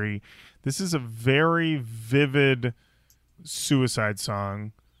imagery, this is a very vivid suicide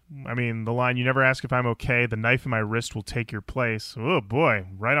song I mean, the line, "You never ask if I'm okay. The knife in my wrist will take your place." Oh, boy.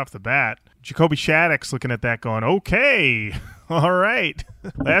 Right off the bat. Jacoby Shaddix looking at that going, okay. All right.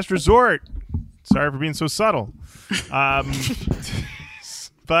 Last resort. Sorry for being so subtle.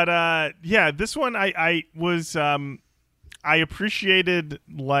 But yeah, this one I was I appreciated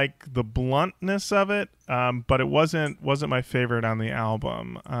like the bluntness of it, but it wasn't my favorite on the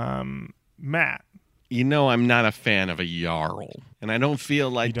album. Matt, You know, I'm not a fan of a Jarl, and I don't feel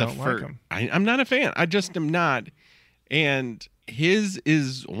like You don't like him. I'm not a fan. I just am not. And his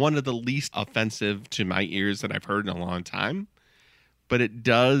is one of the least offensive to my ears that I've heard in a long time. But it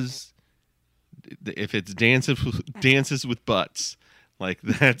does, if it's dances with butts, like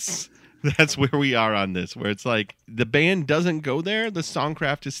that's where we are on this, where it's like the band doesn't go there. The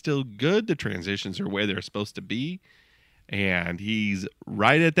songcraft is still good. The transitions are where they're supposed to be. And he's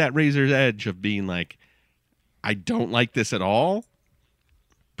right at that razor's edge of being like, I don't like this at all.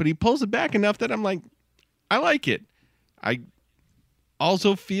 But he pulls it back enough that I'm like, I like it. I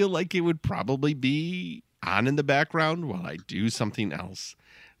also feel like it would probably be on in the background while I do something else,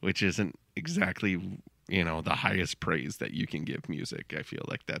 which isn't exactly, the highest praise that you can give music. I feel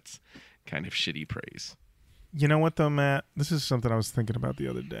like that's kind of shitty praise. you know what though, Matt? This is something I was thinking about the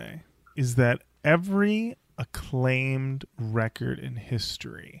other day. Is that every acclaimed record in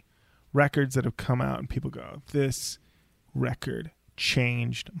history, records that have come out and people go, this record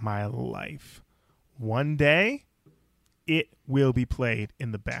changed my life. One day, it will be played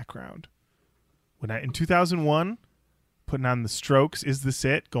in the background. When in 2001, putting on The Strokes, Is This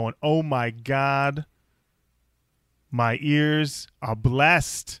It? Going, oh my God, my ears are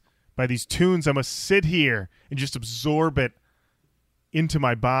blessed by these tunes. I must sit here and just absorb it into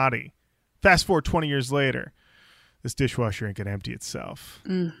my body. Fast forward 20 years later, this dishwasher ain't going to empty itself.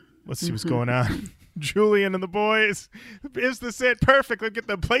 Let's see what's going on. Julian and the boys. Is this it? Perfect. Let's get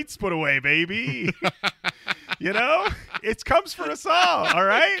the plates put away, baby. It comes for us all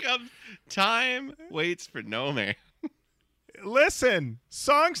right? Time waits for no man. Listen,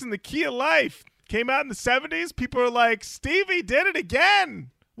 songs in the key of life came out in the 70s. People are like, Stevie did it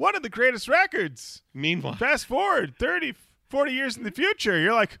again. One of the greatest records. Meanwhile, Fast forward 30, 40 years in the future.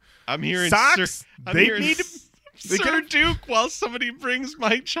 You're like, I'm hearing socks? They need to... Sir Duke while somebody brings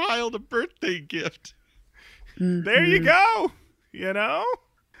my child a birthday gift. There you go. It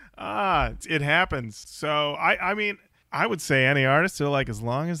happens. So I mean, I would say any artist, they're like, as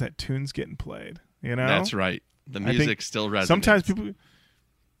long as that tune's getting played, That's right. The music still resonates. Sometimes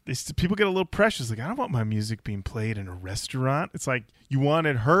people get a little precious. Like, I don't want my music being played in a restaurant. It's like, you want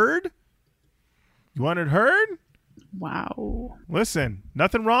it heard? You want it heard? Wow. Listen,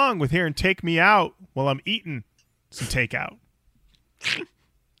 nothing wrong with hearing Take Me Out while I'm eating some takeout. Well,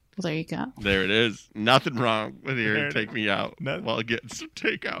 there you go. There it is. Nothing wrong with hearing Take Me Out Nothing. while getting some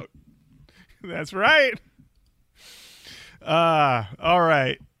takeout. That's right. All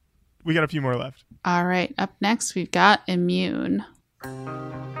right. We got a few more left. All right. Up next, we've got Immune.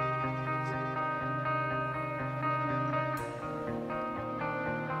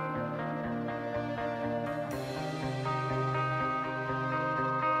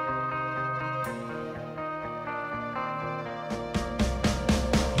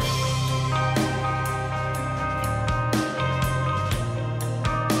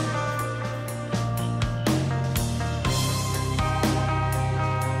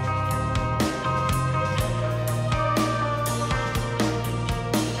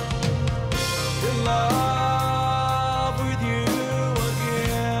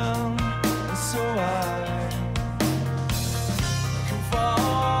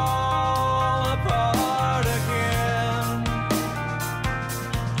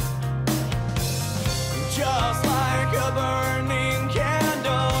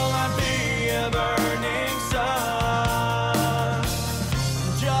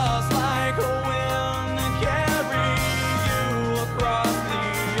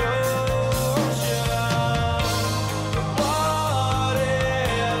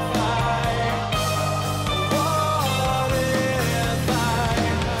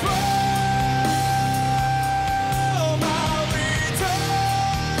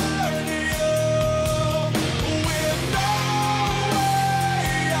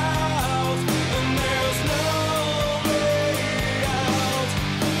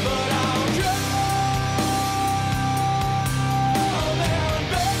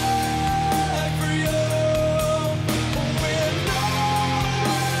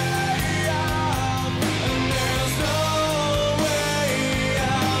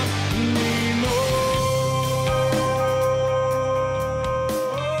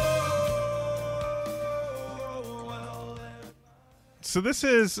 So this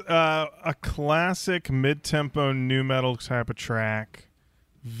is a classic mid-tempo nu metal type of track.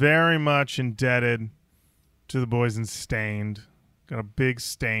 Very much indebted to the boys in Stained. Got a big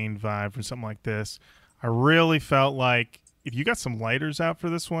Stained vibe for something like this. I really felt like if you got some lighters out for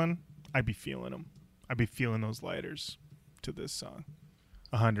this one, I'd be feeling them. I'd be feeling those lighters to this song.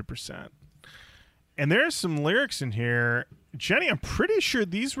 100%. And there's some lyrics in here. Jenny, I'm pretty sure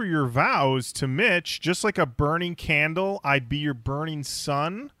these were your vows to Mitch. Just like a burning candle, I'd be your burning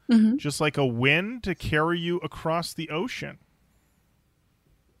sun. Mm-hmm. Just like a wind to carry you across the ocean.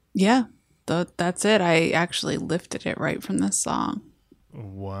 Yeah, that's it. I actually lifted it right from this song.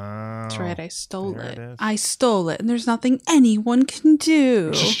 Wow. That's right. I stole There it. it is. I stole it, and there's nothing anyone can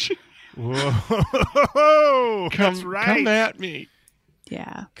do. Whoa. That's right. Come at me.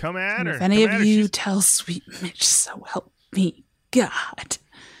 Yeah. Come at And her. if any Come of at her. you She's- tell sweet Mitch, so help me God,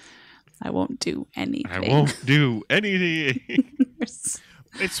 I won't do anything. I won't do anything.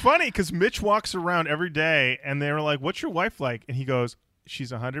 It's funny because Mitch walks around every day and they were like, "What's your wife like?" And he goes,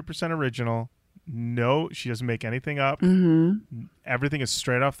 "She's 100% original. No, she doesn't make anything up. Mm-hmm. Everything is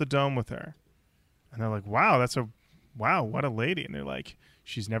straight off the dome with her." And they're like, "Wow, what a lady." And they're like,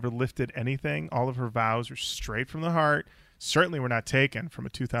 "She's never lifted anything. All of her vows are straight from the heart. Certainly were not taken from a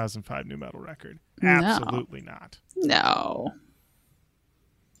 2005 nu metal record. No. Absolutely not." No.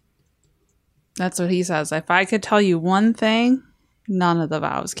 That's what he says. If I could tell you one thing, none of the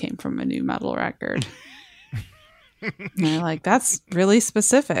vows came from a nu metal record. And they're like, that's really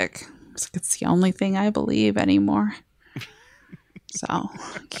specific. It's the only thing I believe anymore. So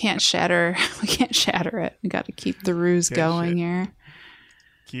can't shatter. We can't shatter it. We got to keep the ruse going here.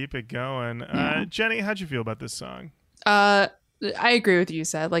 Keep it going. Yeah. Jenny, how'd you feel about this song? I agree with you,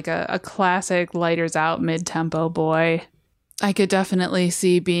 said like a classic lighters out mid-tempo boy. I could definitely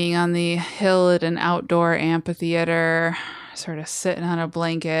see being on the hill at an outdoor amphitheater, sort of sitting on a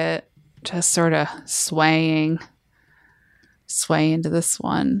blanket, just sort of sway into this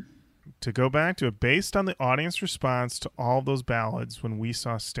one. To go back to it, based on the audience response to all those ballads when we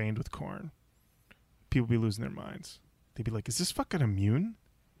saw Stained with Corn, people be losing their minds. They'd be like, "Is this fucking Immune?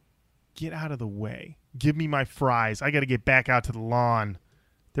 Get out of the way. Give me my fries. I got to get back out to the lawn.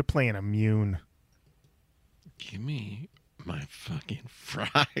 They're playing Immune." Give me my fucking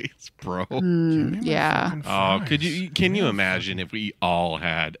fries, bro. Give me my Yeah. fucking Oh, fries. can you imagine if we all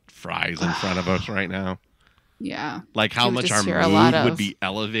had fries in front of us right now? Yeah. Like how You would much just our hear a lot mood would of- be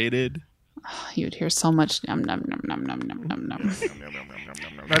elevated? You would hear so much num num num num num num num num. Nom, nom, nom, nom,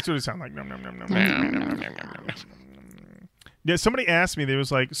 nom, nom. That's what it sounded like. Nom, nom, nom, nom, nom. Yeah, somebody asked me, they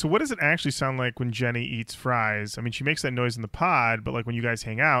was like, "So what does it actually sound like when Jenny eats fries?" I mean, she makes that noise in the pod, but like when you guys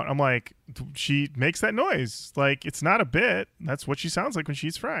hang out, I'm like, she makes that noise. Like, it's not a bit. That's what she sounds like when she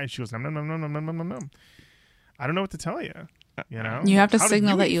eats fries. She goes, nom, nom, nom, nom, nom, nom, nom, nom, nom. I don't know what to tell you. You know? You have to How do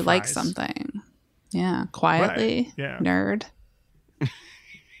signal that eat you like fries? something. Yeah. Quietly. Right, yeah. Nerd.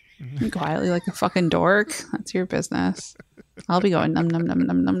 Quietly like a fucking dork. That's your business. I'll be going num num num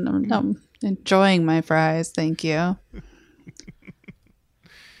num num num num. Enjoying my fries. Thank you.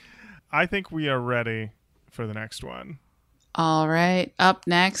 I think we are ready for the next one. All right. Up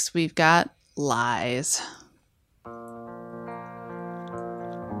next, we've got Lies.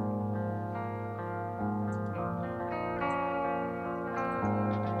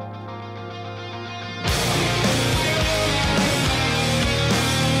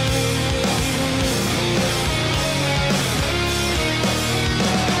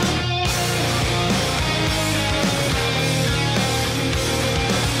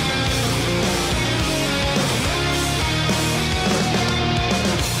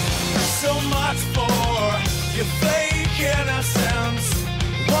 So much for your fake innocence.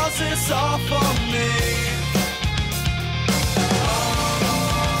 Was this all for me?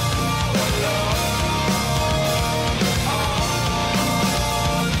 All alone,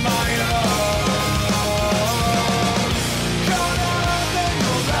 on my own. Caught up in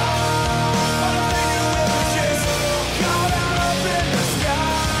your love, wishes. Caught up in the sky.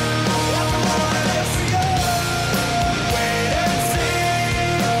 I'm honest, wait and see.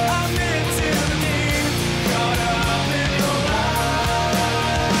 I'm in too deep. Caught up in your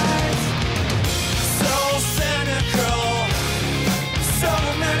lies. So cynical. So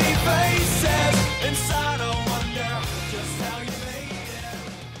many faces inside. I wonder just how you made it.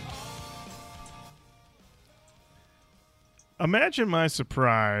 Imagine my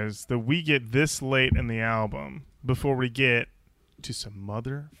surprise that we get this late in the album before we get to some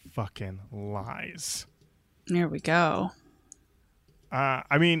motherfucking lies. There we go.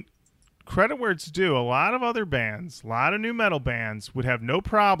 I mean, credit where it's due. A lot of other bands, a lot of nu metal bands would have no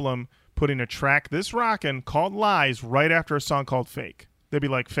problem putting a track this rockin' called Lies right after a song called Fake. They'd be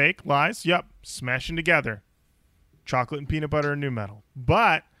like, Fake, Lies, yep, smashing together. Chocolate and peanut butter and new metal.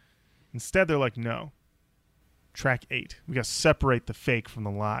 But instead they're like, no. Track 8. We got to separate the fake from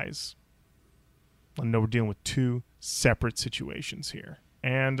the lies. I know we're dealing with two separate situations here.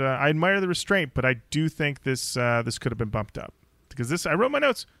 And I admire the restraint, but I do think this could have been bumped up. Because this, I wrote my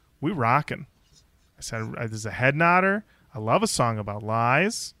notes, we rockin'. I said, this is a head nodder. I love a song about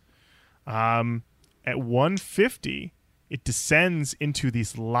lies. At 150, it descends into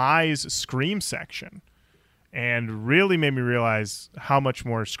this lies scream section. And really made me realize how much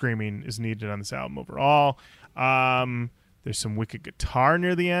more screaming is needed on this album overall. There's some wicked guitar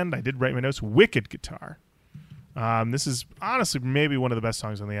near the end. I did write my notes, wicked guitar. This is honestly maybe one of the best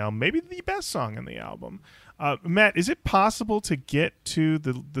songs on the album, maybe the best song on the album. Matt, is it possible to get to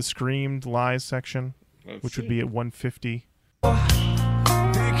the screamed lies section, which would be at 150?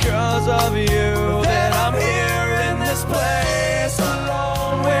 Because of you that I'm here in this place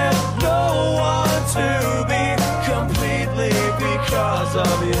alone with no one to be completely because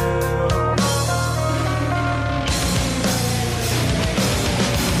of you.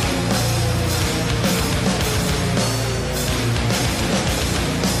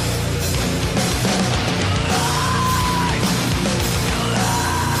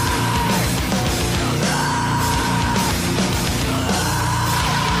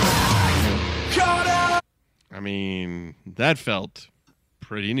 I mean, that felt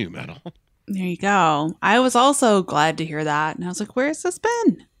pretty new metal. There you go. I was also glad to hear that. And I was like, where's this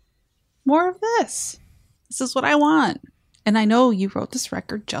been? More of this. This is what I want. And I know you wrote this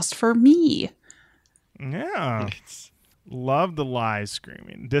record just for me. Yeah. Love the lies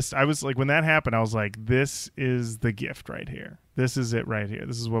screaming. I was like, when that happened, I was like, this is the gift right here. This is it right here.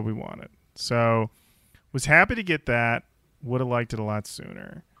 This is what we wanted. So was happy to get that. Would have liked it a lot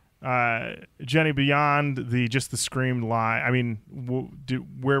sooner. Jenny, beyond the screamed lie, I mean,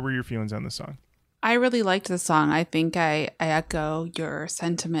 where were your feelings on this song? I really liked the song. I think I echo your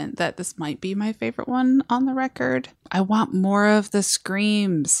sentiment that this might be my favorite one on the record. I want more of the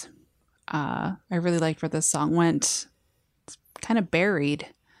screams. I really liked where this song went. It's kind of buried.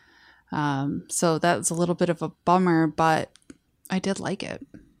 So that's a little bit of a bummer, but I did like it.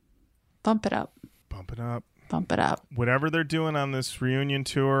 Bump it up. Bump it up. Bump it up. Whatever they're doing on this reunion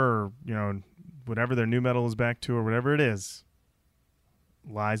tour, or whatever their new metal is back to, or whatever it is,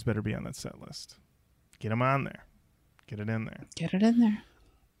 lies better be on that set list. Get them on there. Get it in there. Get it in there.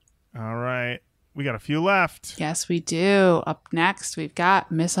 All right. We got a few left. Yes, we do. Up next, we've got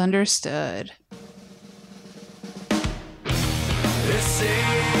Misunderstood. It seems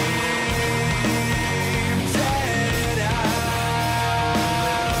that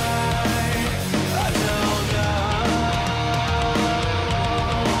I don't know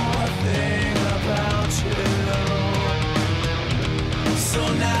a thing about you. So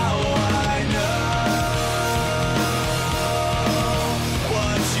now I know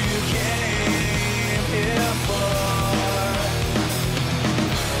what you came here for.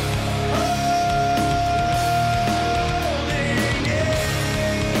 Holding it,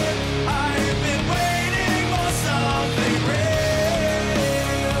 I've been waiting for something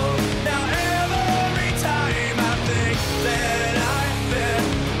real. Now every time I think that I've been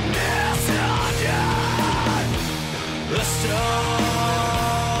misunderstood, the stones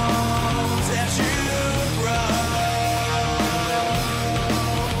that you throw,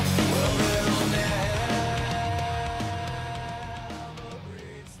 well, they'll never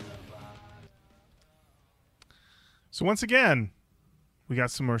reach the bottom. So once again, we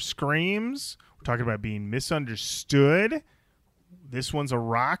got some more screams. We're talking about being misunderstood. This one's a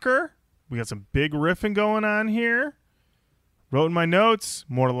rocker. We got some big riffing going on here. Wrote in my notes,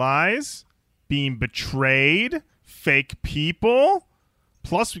 more lies, being betrayed, fake people.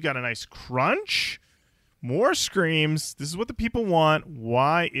 Plus, we got a nice crunch. More screams. This is what the people want.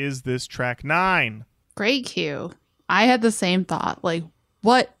 Why is this track 9? Great cue. I had the same thought. Like,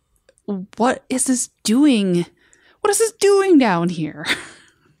 what is this doing? What is this doing down here?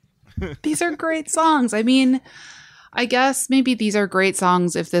 These are great songs. I mean, I guess maybe these are great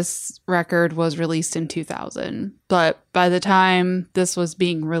songs if this record was released in 2000. But by the time this was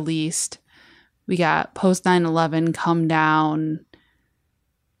being released, we got post 9/11, Come Down.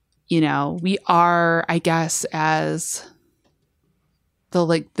 We are, I guess, as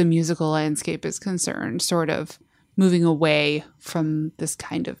the musical landscape is concerned, sort of moving away from this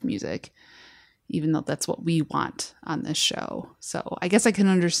kind of music, even though that's what we want on this show. So I guess I can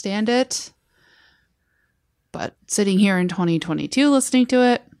understand it. But sitting here in 2022 listening to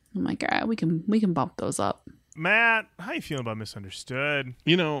it, I'm like, all right, we can bump those up. Matt, how you feeling about Misunderstood?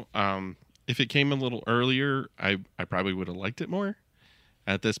 You know, if it came a little earlier, I probably would have liked it more.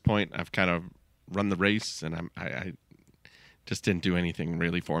 At this point, I've kind of run the race, and I just didn't do anything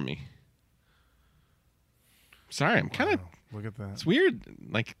really for me. Sorry, I'm kind of. Look at that. It's weird,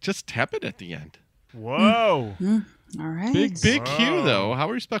 like just tepid at the end. Whoa. All right. Big cue Whoa. though. How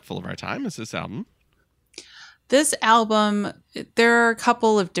respectful of our time is this album? This album, there are a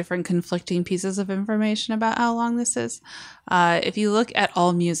couple of different conflicting pieces of information about how long this is. If you look at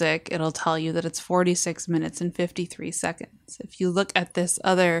All Music, it'll tell you that it's 46 minutes and 53 seconds. If you look at this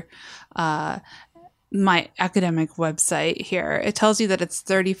other, my academic website here, it tells you that it's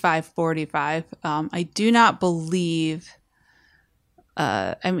 35:45. I do not believe,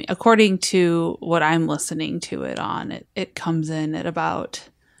 according to what I'm listening to it on, it comes in at about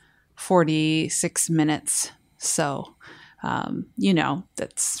 46 minutes. So,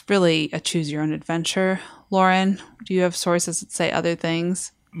 that's really a choose your own adventure. Lauren, do you have sources that say other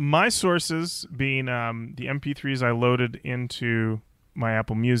things? My sources being the MP3s I loaded into my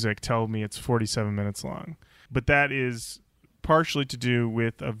Apple Music tell me it's 47 minutes long. But that is partially to do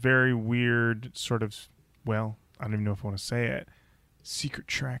with a very weird sort of, well, I don't even know if I want to say it, secret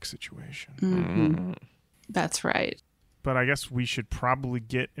track situation. Mm-hmm. That's right. But I guess we should probably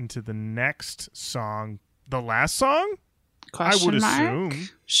get into the next song. The last song? Question I would mark? assume.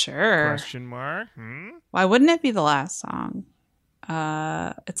 Sure. Question mark? Why wouldn't it be the last song?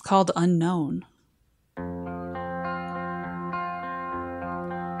 It's called Unknown.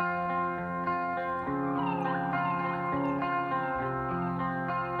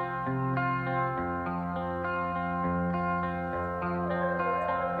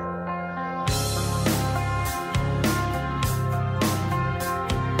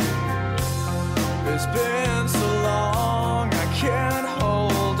 It's been so long, I can't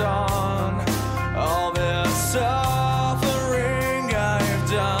hold on. All this suffering I've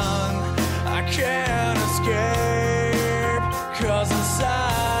done, I can't escape. 'Cause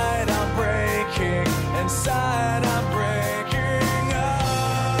inside I'm breaking, inside I'm breaking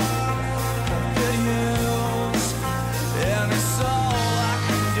up. The news, and it's all I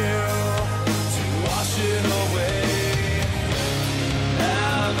can do to wash it away.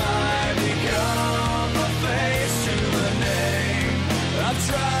 Have I become a face to the name? I've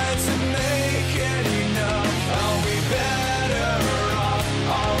tried to make it enough. Are we better off?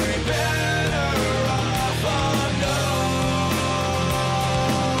 Are we better off unknown?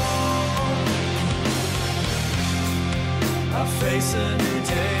 I face a new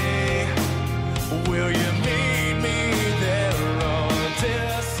day. Will you meet me there or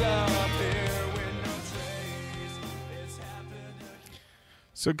disappear with no trace? It's happened again.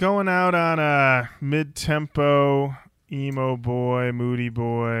 So going out on a mid-tempo, emo boy, moody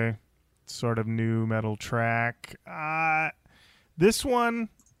boy, sort of new metal track. This one,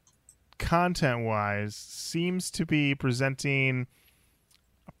 content-wise, seems to be presenting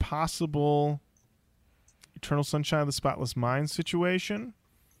a possible Eternal Sunshine of the Spotless Mind situation.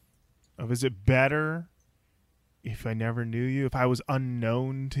 Of is it better if I never knew you? If I was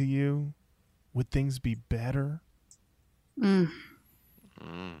unknown to you, would things be better?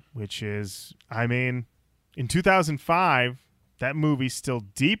 Which is, I mean, in 2005, that movie's still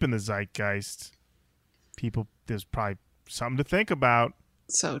deep in the zeitgeist. People, there's probably something to think about.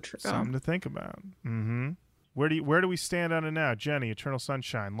 So true. Something to think about. Mm-hmm. Where do we stand on it now, Jenny? Eternal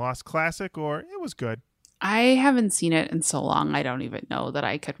Sunshine, lost classic, or it was good? I haven't seen it in so long, I don't even know that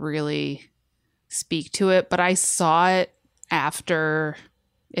I could really speak to it, but I saw it after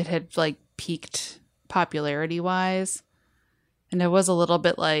it had like peaked popularity wise. And it was a little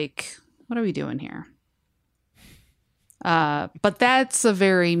bit like, what are we doing here? But that's a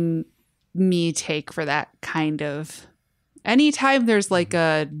very me take for that kind of. Anytime there's like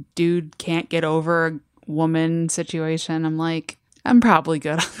a dude can't get over a woman situation, I'm like, I'm probably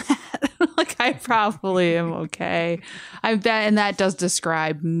good on that. Like I probably am okay. That does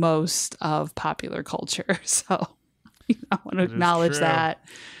describe most of popular culture. So I want to acknowledge that.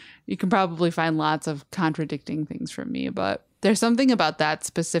 You can probably find lots of contradicting things from me, but there's something about that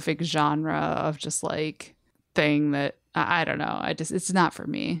specific genre of just like thing that I don't know. It's not for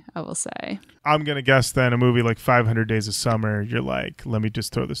me, I will say. I'm going to guess then a movie like 500 Days of Summer, you're like, let me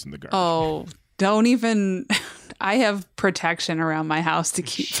just throw this in the garbage. Oh, don't even. I have protection around my house to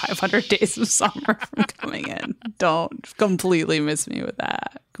keep 500 Days of Summer from coming in. Don't completely miss me with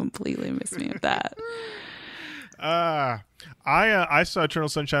that. I saw Eternal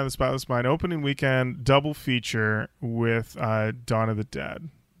Sunshine of the Spotless Mind opening weekend double feature with Dawn of the Dead,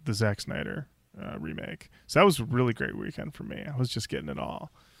 the Zack Snyder remake. So that was a really great weekend for me. I was just getting it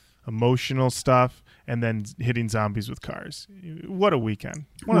all. emotional stuff, and then hitting zombies with cars. What a weekend.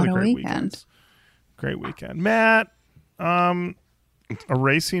 One of the great weekends. Great weekend. Matt,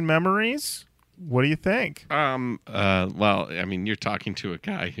 erasing memories. What do you think? Well, I mean, you're talking to a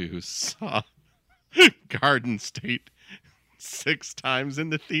guy who saw Garden State 6 times in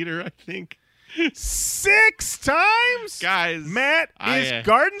the theater, I think. 6 times? Guys. Matt, is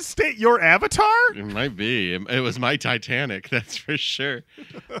Garden State your Avatar? It might be. It was my Titanic, that's for sure.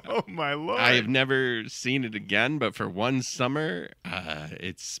 Oh, my Lord. I have never seen it again, but for one summer,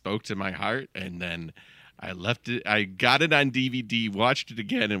 it spoke to my heart. And then I left it. I got it on DVD, watched it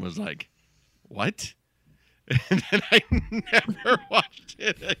again, and was like, what? And then I never watched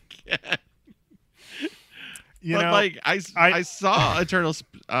it again. I saw Eternal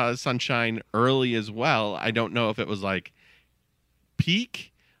Sunshine early as well. I don't know if it was like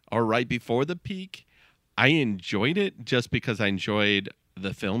peak or right before the peak. I enjoyed it just because I enjoyed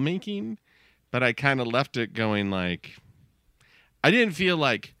the filmmaking, but I kind of left it going like, I didn't feel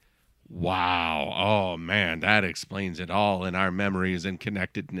like, wow, oh man, that explains it all in our memories and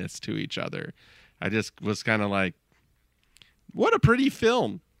connectedness to each other. I just was kind of like, what a pretty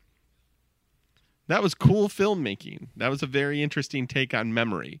film. That was cool filmmaking. That was a very interesting take on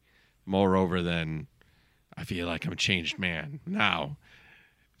memory. Moreover than, I feel like I'm a changed man now.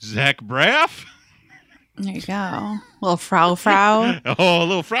 Zach Braff? There you go. Little Frau Frau. Oh, a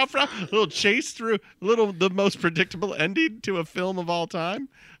little Frau Frau. A little chase through, the most predictable ending to a film of all time.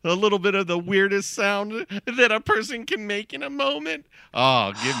 A little bit of the weirdest sound that a person can make in a moment.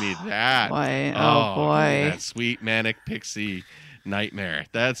 Oh, give me that. Boy. Oh, boy. That sweet manic pixie nightmare.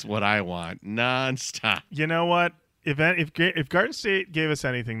 That's what I want. Nonstop. You know what? If Garden State gave us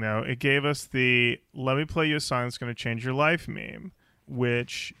anything, though, it gave us the "Let me play you a song that's going to change your life" meme,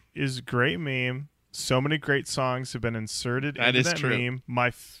 which is a great meme. So many great songs have been inserted into that meme.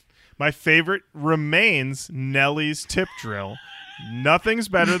 My favorite remains Nelly's Tip Drill. Nothing's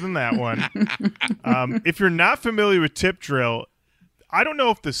better than that one. If you're not familiar with Tip Drill, I don't know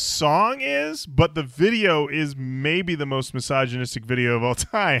if the song is, but the video is maybe the most misogynistic video of all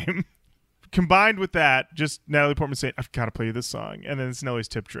time. Combined with that, just Natalie Portman saying, I've got to play you this song. And then it's Nelly's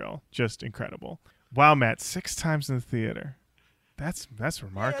Tip Drill. Just incredible. Wow, Matt, 6 times in the theater. That's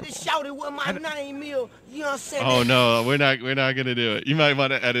remarkable. Oh no, we're not gonna do it. You might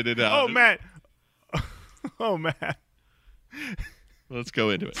want to edit it out. Oh Matt. Oh Matt. Let's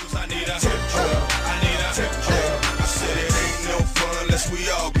go into it. I need a tip drill. I need a tip drill. I said it ain't no fun unless we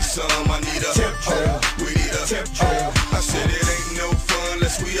all get some. I need a tip drill. We need a tip drill. I said it ain't no fun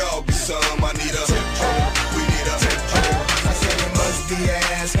unless we all get some. I need a tip drill. We need a tip drill. I said it must be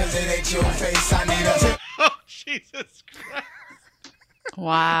ass cause it ain't your face. I need a tip. Oh Jesus Christ.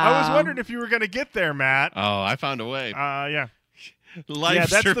 Wow. I was wondering if you were going to get there, Matt. Oh, I found a way. Yeah. Life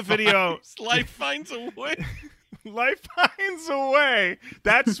that's survives. The video. Life finds a way. Life finds a way.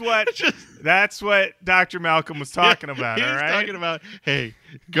 That's what Dr. Malcolm was talking about, He all was right? talking about, hey,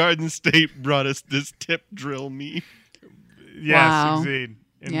 Garden State brought us this tip drill meme. Yes, Wow. Indeed.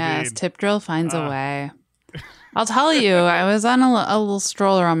 Yes, Tip Drill finds a way. I'll tell you, I was on a little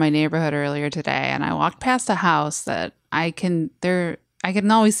stroll around my neighborhood earlier today, and I walked past a house that I can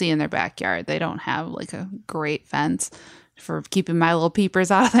always see in their backyard. They don't have like a great fence for keeping my little peepers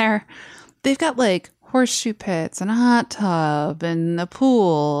out of there. They've got like horseshoe pits and a hot tub and a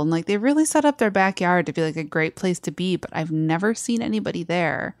pool, and like they really set up their backyard to be like a great place to be, but I've never seen anybody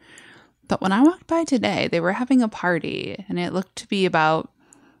there. But when I walked by today, they were having a party, and it looked to be about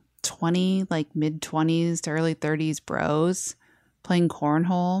 20, like mid-20s to early 30s bros playing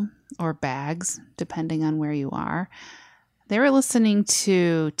cornhole or bags, depending on where you are. They were listening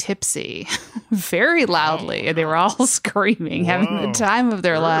to Tipsy very loudly, and they were all screaming, having the time of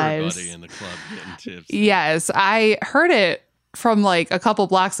their lives. Everybody in the club getting tips. Yes, I heard it from like a couple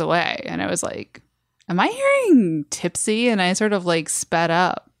blocks away, and I was like, am I hearing Tipsy? And I sort of like sped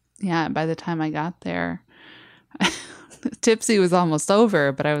up. Yeah, by the time I got there, Tipsy was almost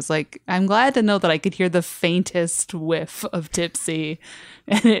over, but I was like, I'm glad to know that I could hear the faintest whiff of Tipsy,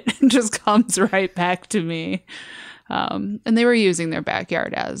 and it just comes right back to me. And they were using their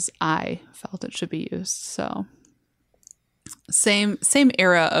backyard as I felt it should be used. So same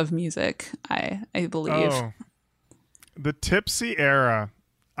era of music, I believe. Oh, the Tipsy era.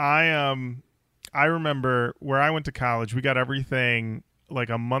 I remember where I went to college, we got everything like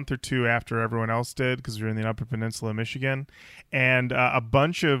a month or two after everyone else did because we were in the Upper Peninsula of Michigan. And a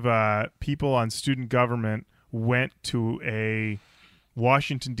bunch of people on student government went to a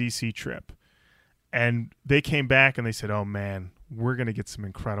Washington, D.C. trip. And they came back and they said, oh, man, we're going to get some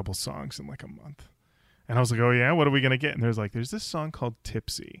incredible songs in like a month. And I was like, oh, yeah, what are we going to get? And there's this song called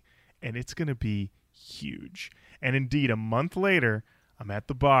Tipsy. and it's going to be huge. And indeed, a month later, I'm at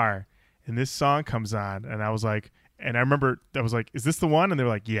the bar, and this song comes on, and I was like, and I remember I was like, is this the one? And they were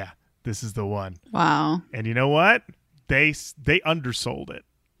like, yeah, this is the one. Wow. And you know what? They undersold it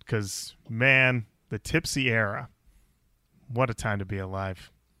because, man, the Tipsy era, what a time to be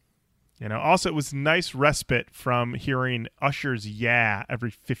alive. You know, also, it was nice respite from hearing Usher's "Yeah" every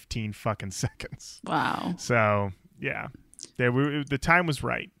 15 fucking seconds. Wow. So, yeah, the time was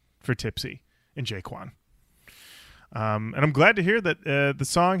right for Tipsy and Jaquan. And I'm glad to hear that the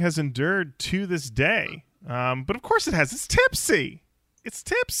song has endured to this day. But of course it has. It's Tipsy. It's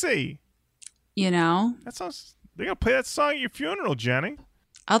Tipsy. You know? That sounds. They're gonna play that song at your funeral, Jenny.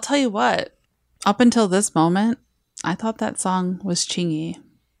 I'll tell you what. Up until this moment, I thought that song was Chingy.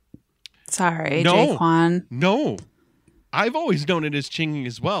 Sorry, No. Jaquan. No, I've always known it as Chingy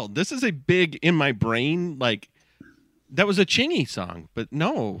as well. This is a big in my brain, like, that was a Chingy song. But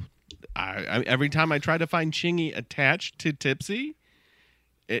no, I every time I try to find Chingy attached to Tipsy,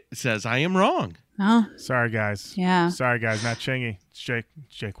 it says I am wrong. No. Sorry, guys. Yeah. Sorry, guys. Not Chingy. It's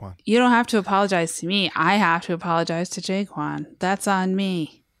Jaquan. You don't have to apologize to me. I have to apologize to Jaquan. That's on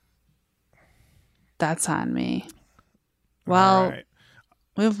me. That's on me. Well, All right.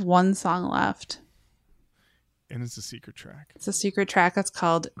 we have one song left. And it's a secret track. It's a secret track. It's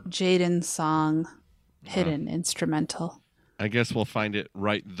called Jaden's Song, Hidden Instrumental. I guess we'll find it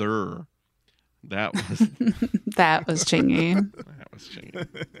right there. That was That was Chingy. that was Chingy.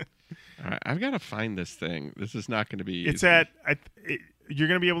 All right, I've got to find this thing. This is not going to be. It's easy. you're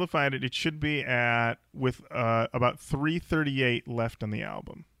going to be able to find it. It should be with about 3:38 left on the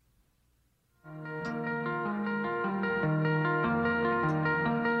album.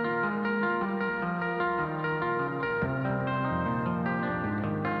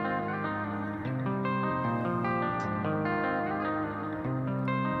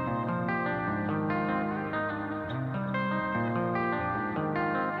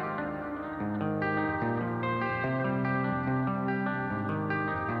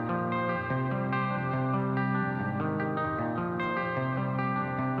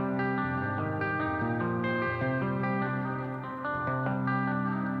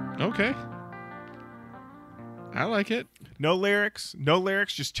 Okay. I like it. No lyrics,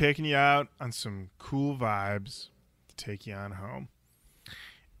 just taking you out on some cool vibes to take you on home.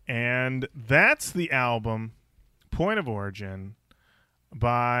 And that's the album, Point of Origin,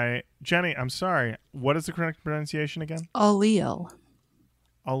 by Jenny. I'm sorry. What is the correct pronunciation again? Allele.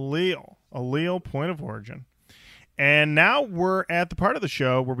 Allele, Point of Origin. And now we're at the part of the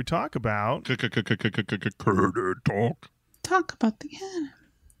show where we talk about Talk. Talk about the canon.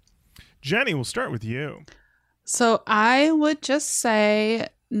 Jenny. We'll start with you. So I would just say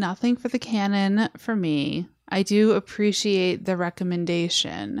nothing for the canon for me. I do appreciate the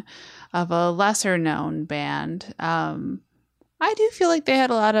recommendation of a lesser known band. I do feel like they had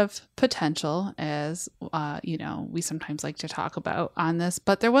a lot of potential, as we sometimes like to talk about on this,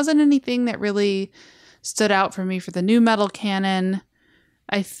 but there wasn't anything that really stood out for me for the new metal canon.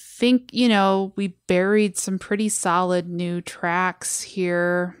 I think, we buried some pretty solid new tracks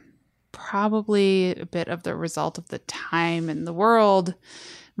here. Probably a bit of the result of the time and the world in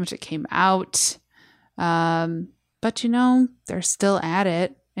which it came out. But they're still at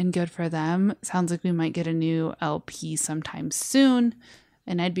it, and good for them. Sounds like we might get a new LP sometime soon,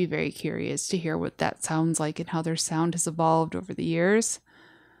 and I'd be very curious to hear what that sounds like and how their sound has evolved over the years.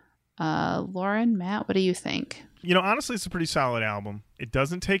 Lauren, Matt, what do you think? Honestly, it's a pretty solid album. It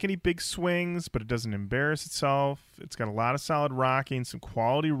doesn't take any big swings, but it doesn't embarrass itself. It's got a lot of solid rocking, some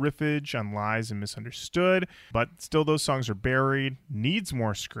quality riffage on Lies and Misunderstood, but still those songs are buried. Needs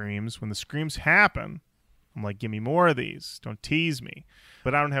more screams. When the screams happen, I'm like, give me more of these. Don't tease me.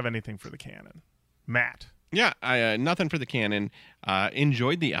 But I don't have anything for the canon. Matt. Yeah, I nothing for the canon.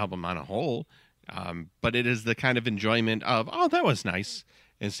 Enjoyed the album on a whole, but it is the kind of enjoyment of, oh, that was nice,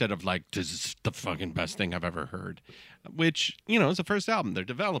 instead of like, this is the fucking best thing I've ever heard. Which, is the first album. They're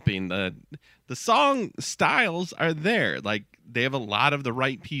developing. The song styles are there. Like, they have a lot of the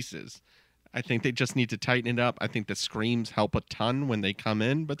right pieces. I think they just need to tighten it up. I think the screams help a ton when they come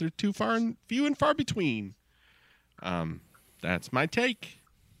in, but they're few and far between. That's my take.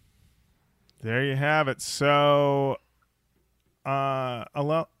 There you have it. So,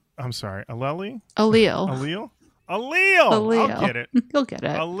 Allele? Allele. Allele? I'll get it. You'll get it.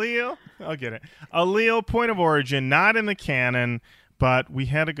 Allele? I'll get it. Allele, Point of Origin, not in the canon, but we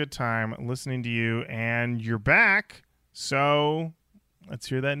had a good time listening to you, and you're back. So let's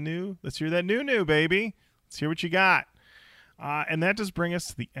hear that new, baby. Let's hear what you got. And that does bring us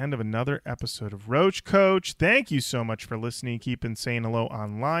to the end of another episode of Roach Coach. Thank you so much for listening. Keep saying hello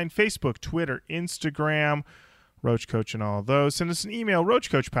online. Facebook, Twitter, Instagram, Roach Coach and all of those. Send us an email,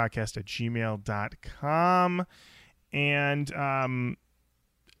 roachcoachpodcast@gmail.com. And,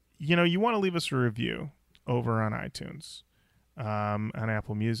 you want to leave us a review over on iTunes, on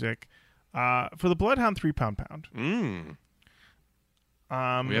Apple Music, for the Bloodhound 3 Pound Pound.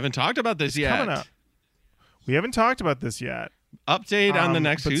 We haven't talked about this yet. Coming up. We haven't talked about this yet. Update on the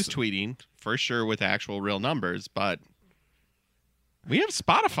next Who's Tweeting, for sure, with actual real numbers, but we have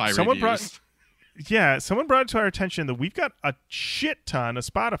Spotify reviews. Someone brought it to our attention that we've got a shit ton of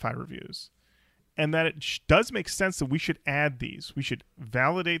Spotify reviews, and that it does make sense that we should add these. We should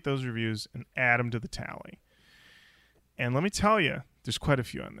validate those reviews and add them to the tally. And let me tell you, there's quite a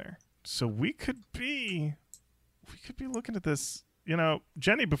few on there. So we could be looking at this.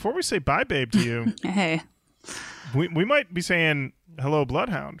 Jenny, before we say bye, babe, to you, Hey, we might be saying hello,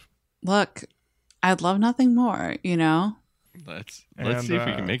 Bloodhound. look, I'd love nothing more, Let's see if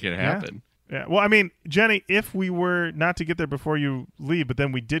we can make it happen. Yeah. Well, I mean, Jenny, if we were not to get there before you leave, but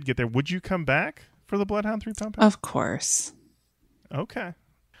then we did get there, would you come back for the Bloodhound 3 Pound Pound? Of course. Okay.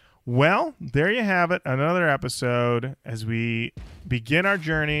 Well, there you have it. Another episode as we begin our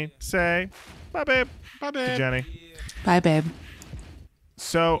journey. Say bye, babe. Bye, babe. To Jenny. Bye, babe.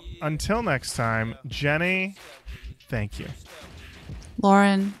 So until next time, Jenny, thank you.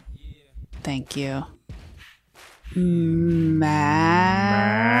 Lauren, thank you. Matt,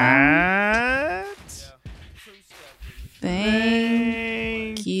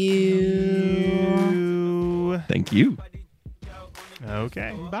 thank you. Thank you.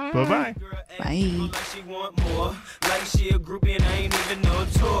 Okay. Bye. Bye-bye. Bye. Like she want more, like she a groupie and I ain't even no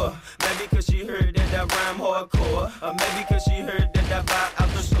tour. Maybe cause she heard that rhyme hardcore, or maybe cause she heard that buy out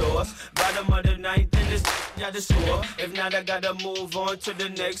the stores. Bottom of the ninth in this got the score. If not, I gotta move on to the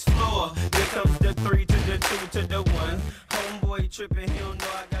next floor. Here comes the 3 to the 2 to the 1. Homeboy tripping, he don't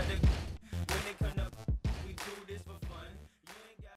know I got the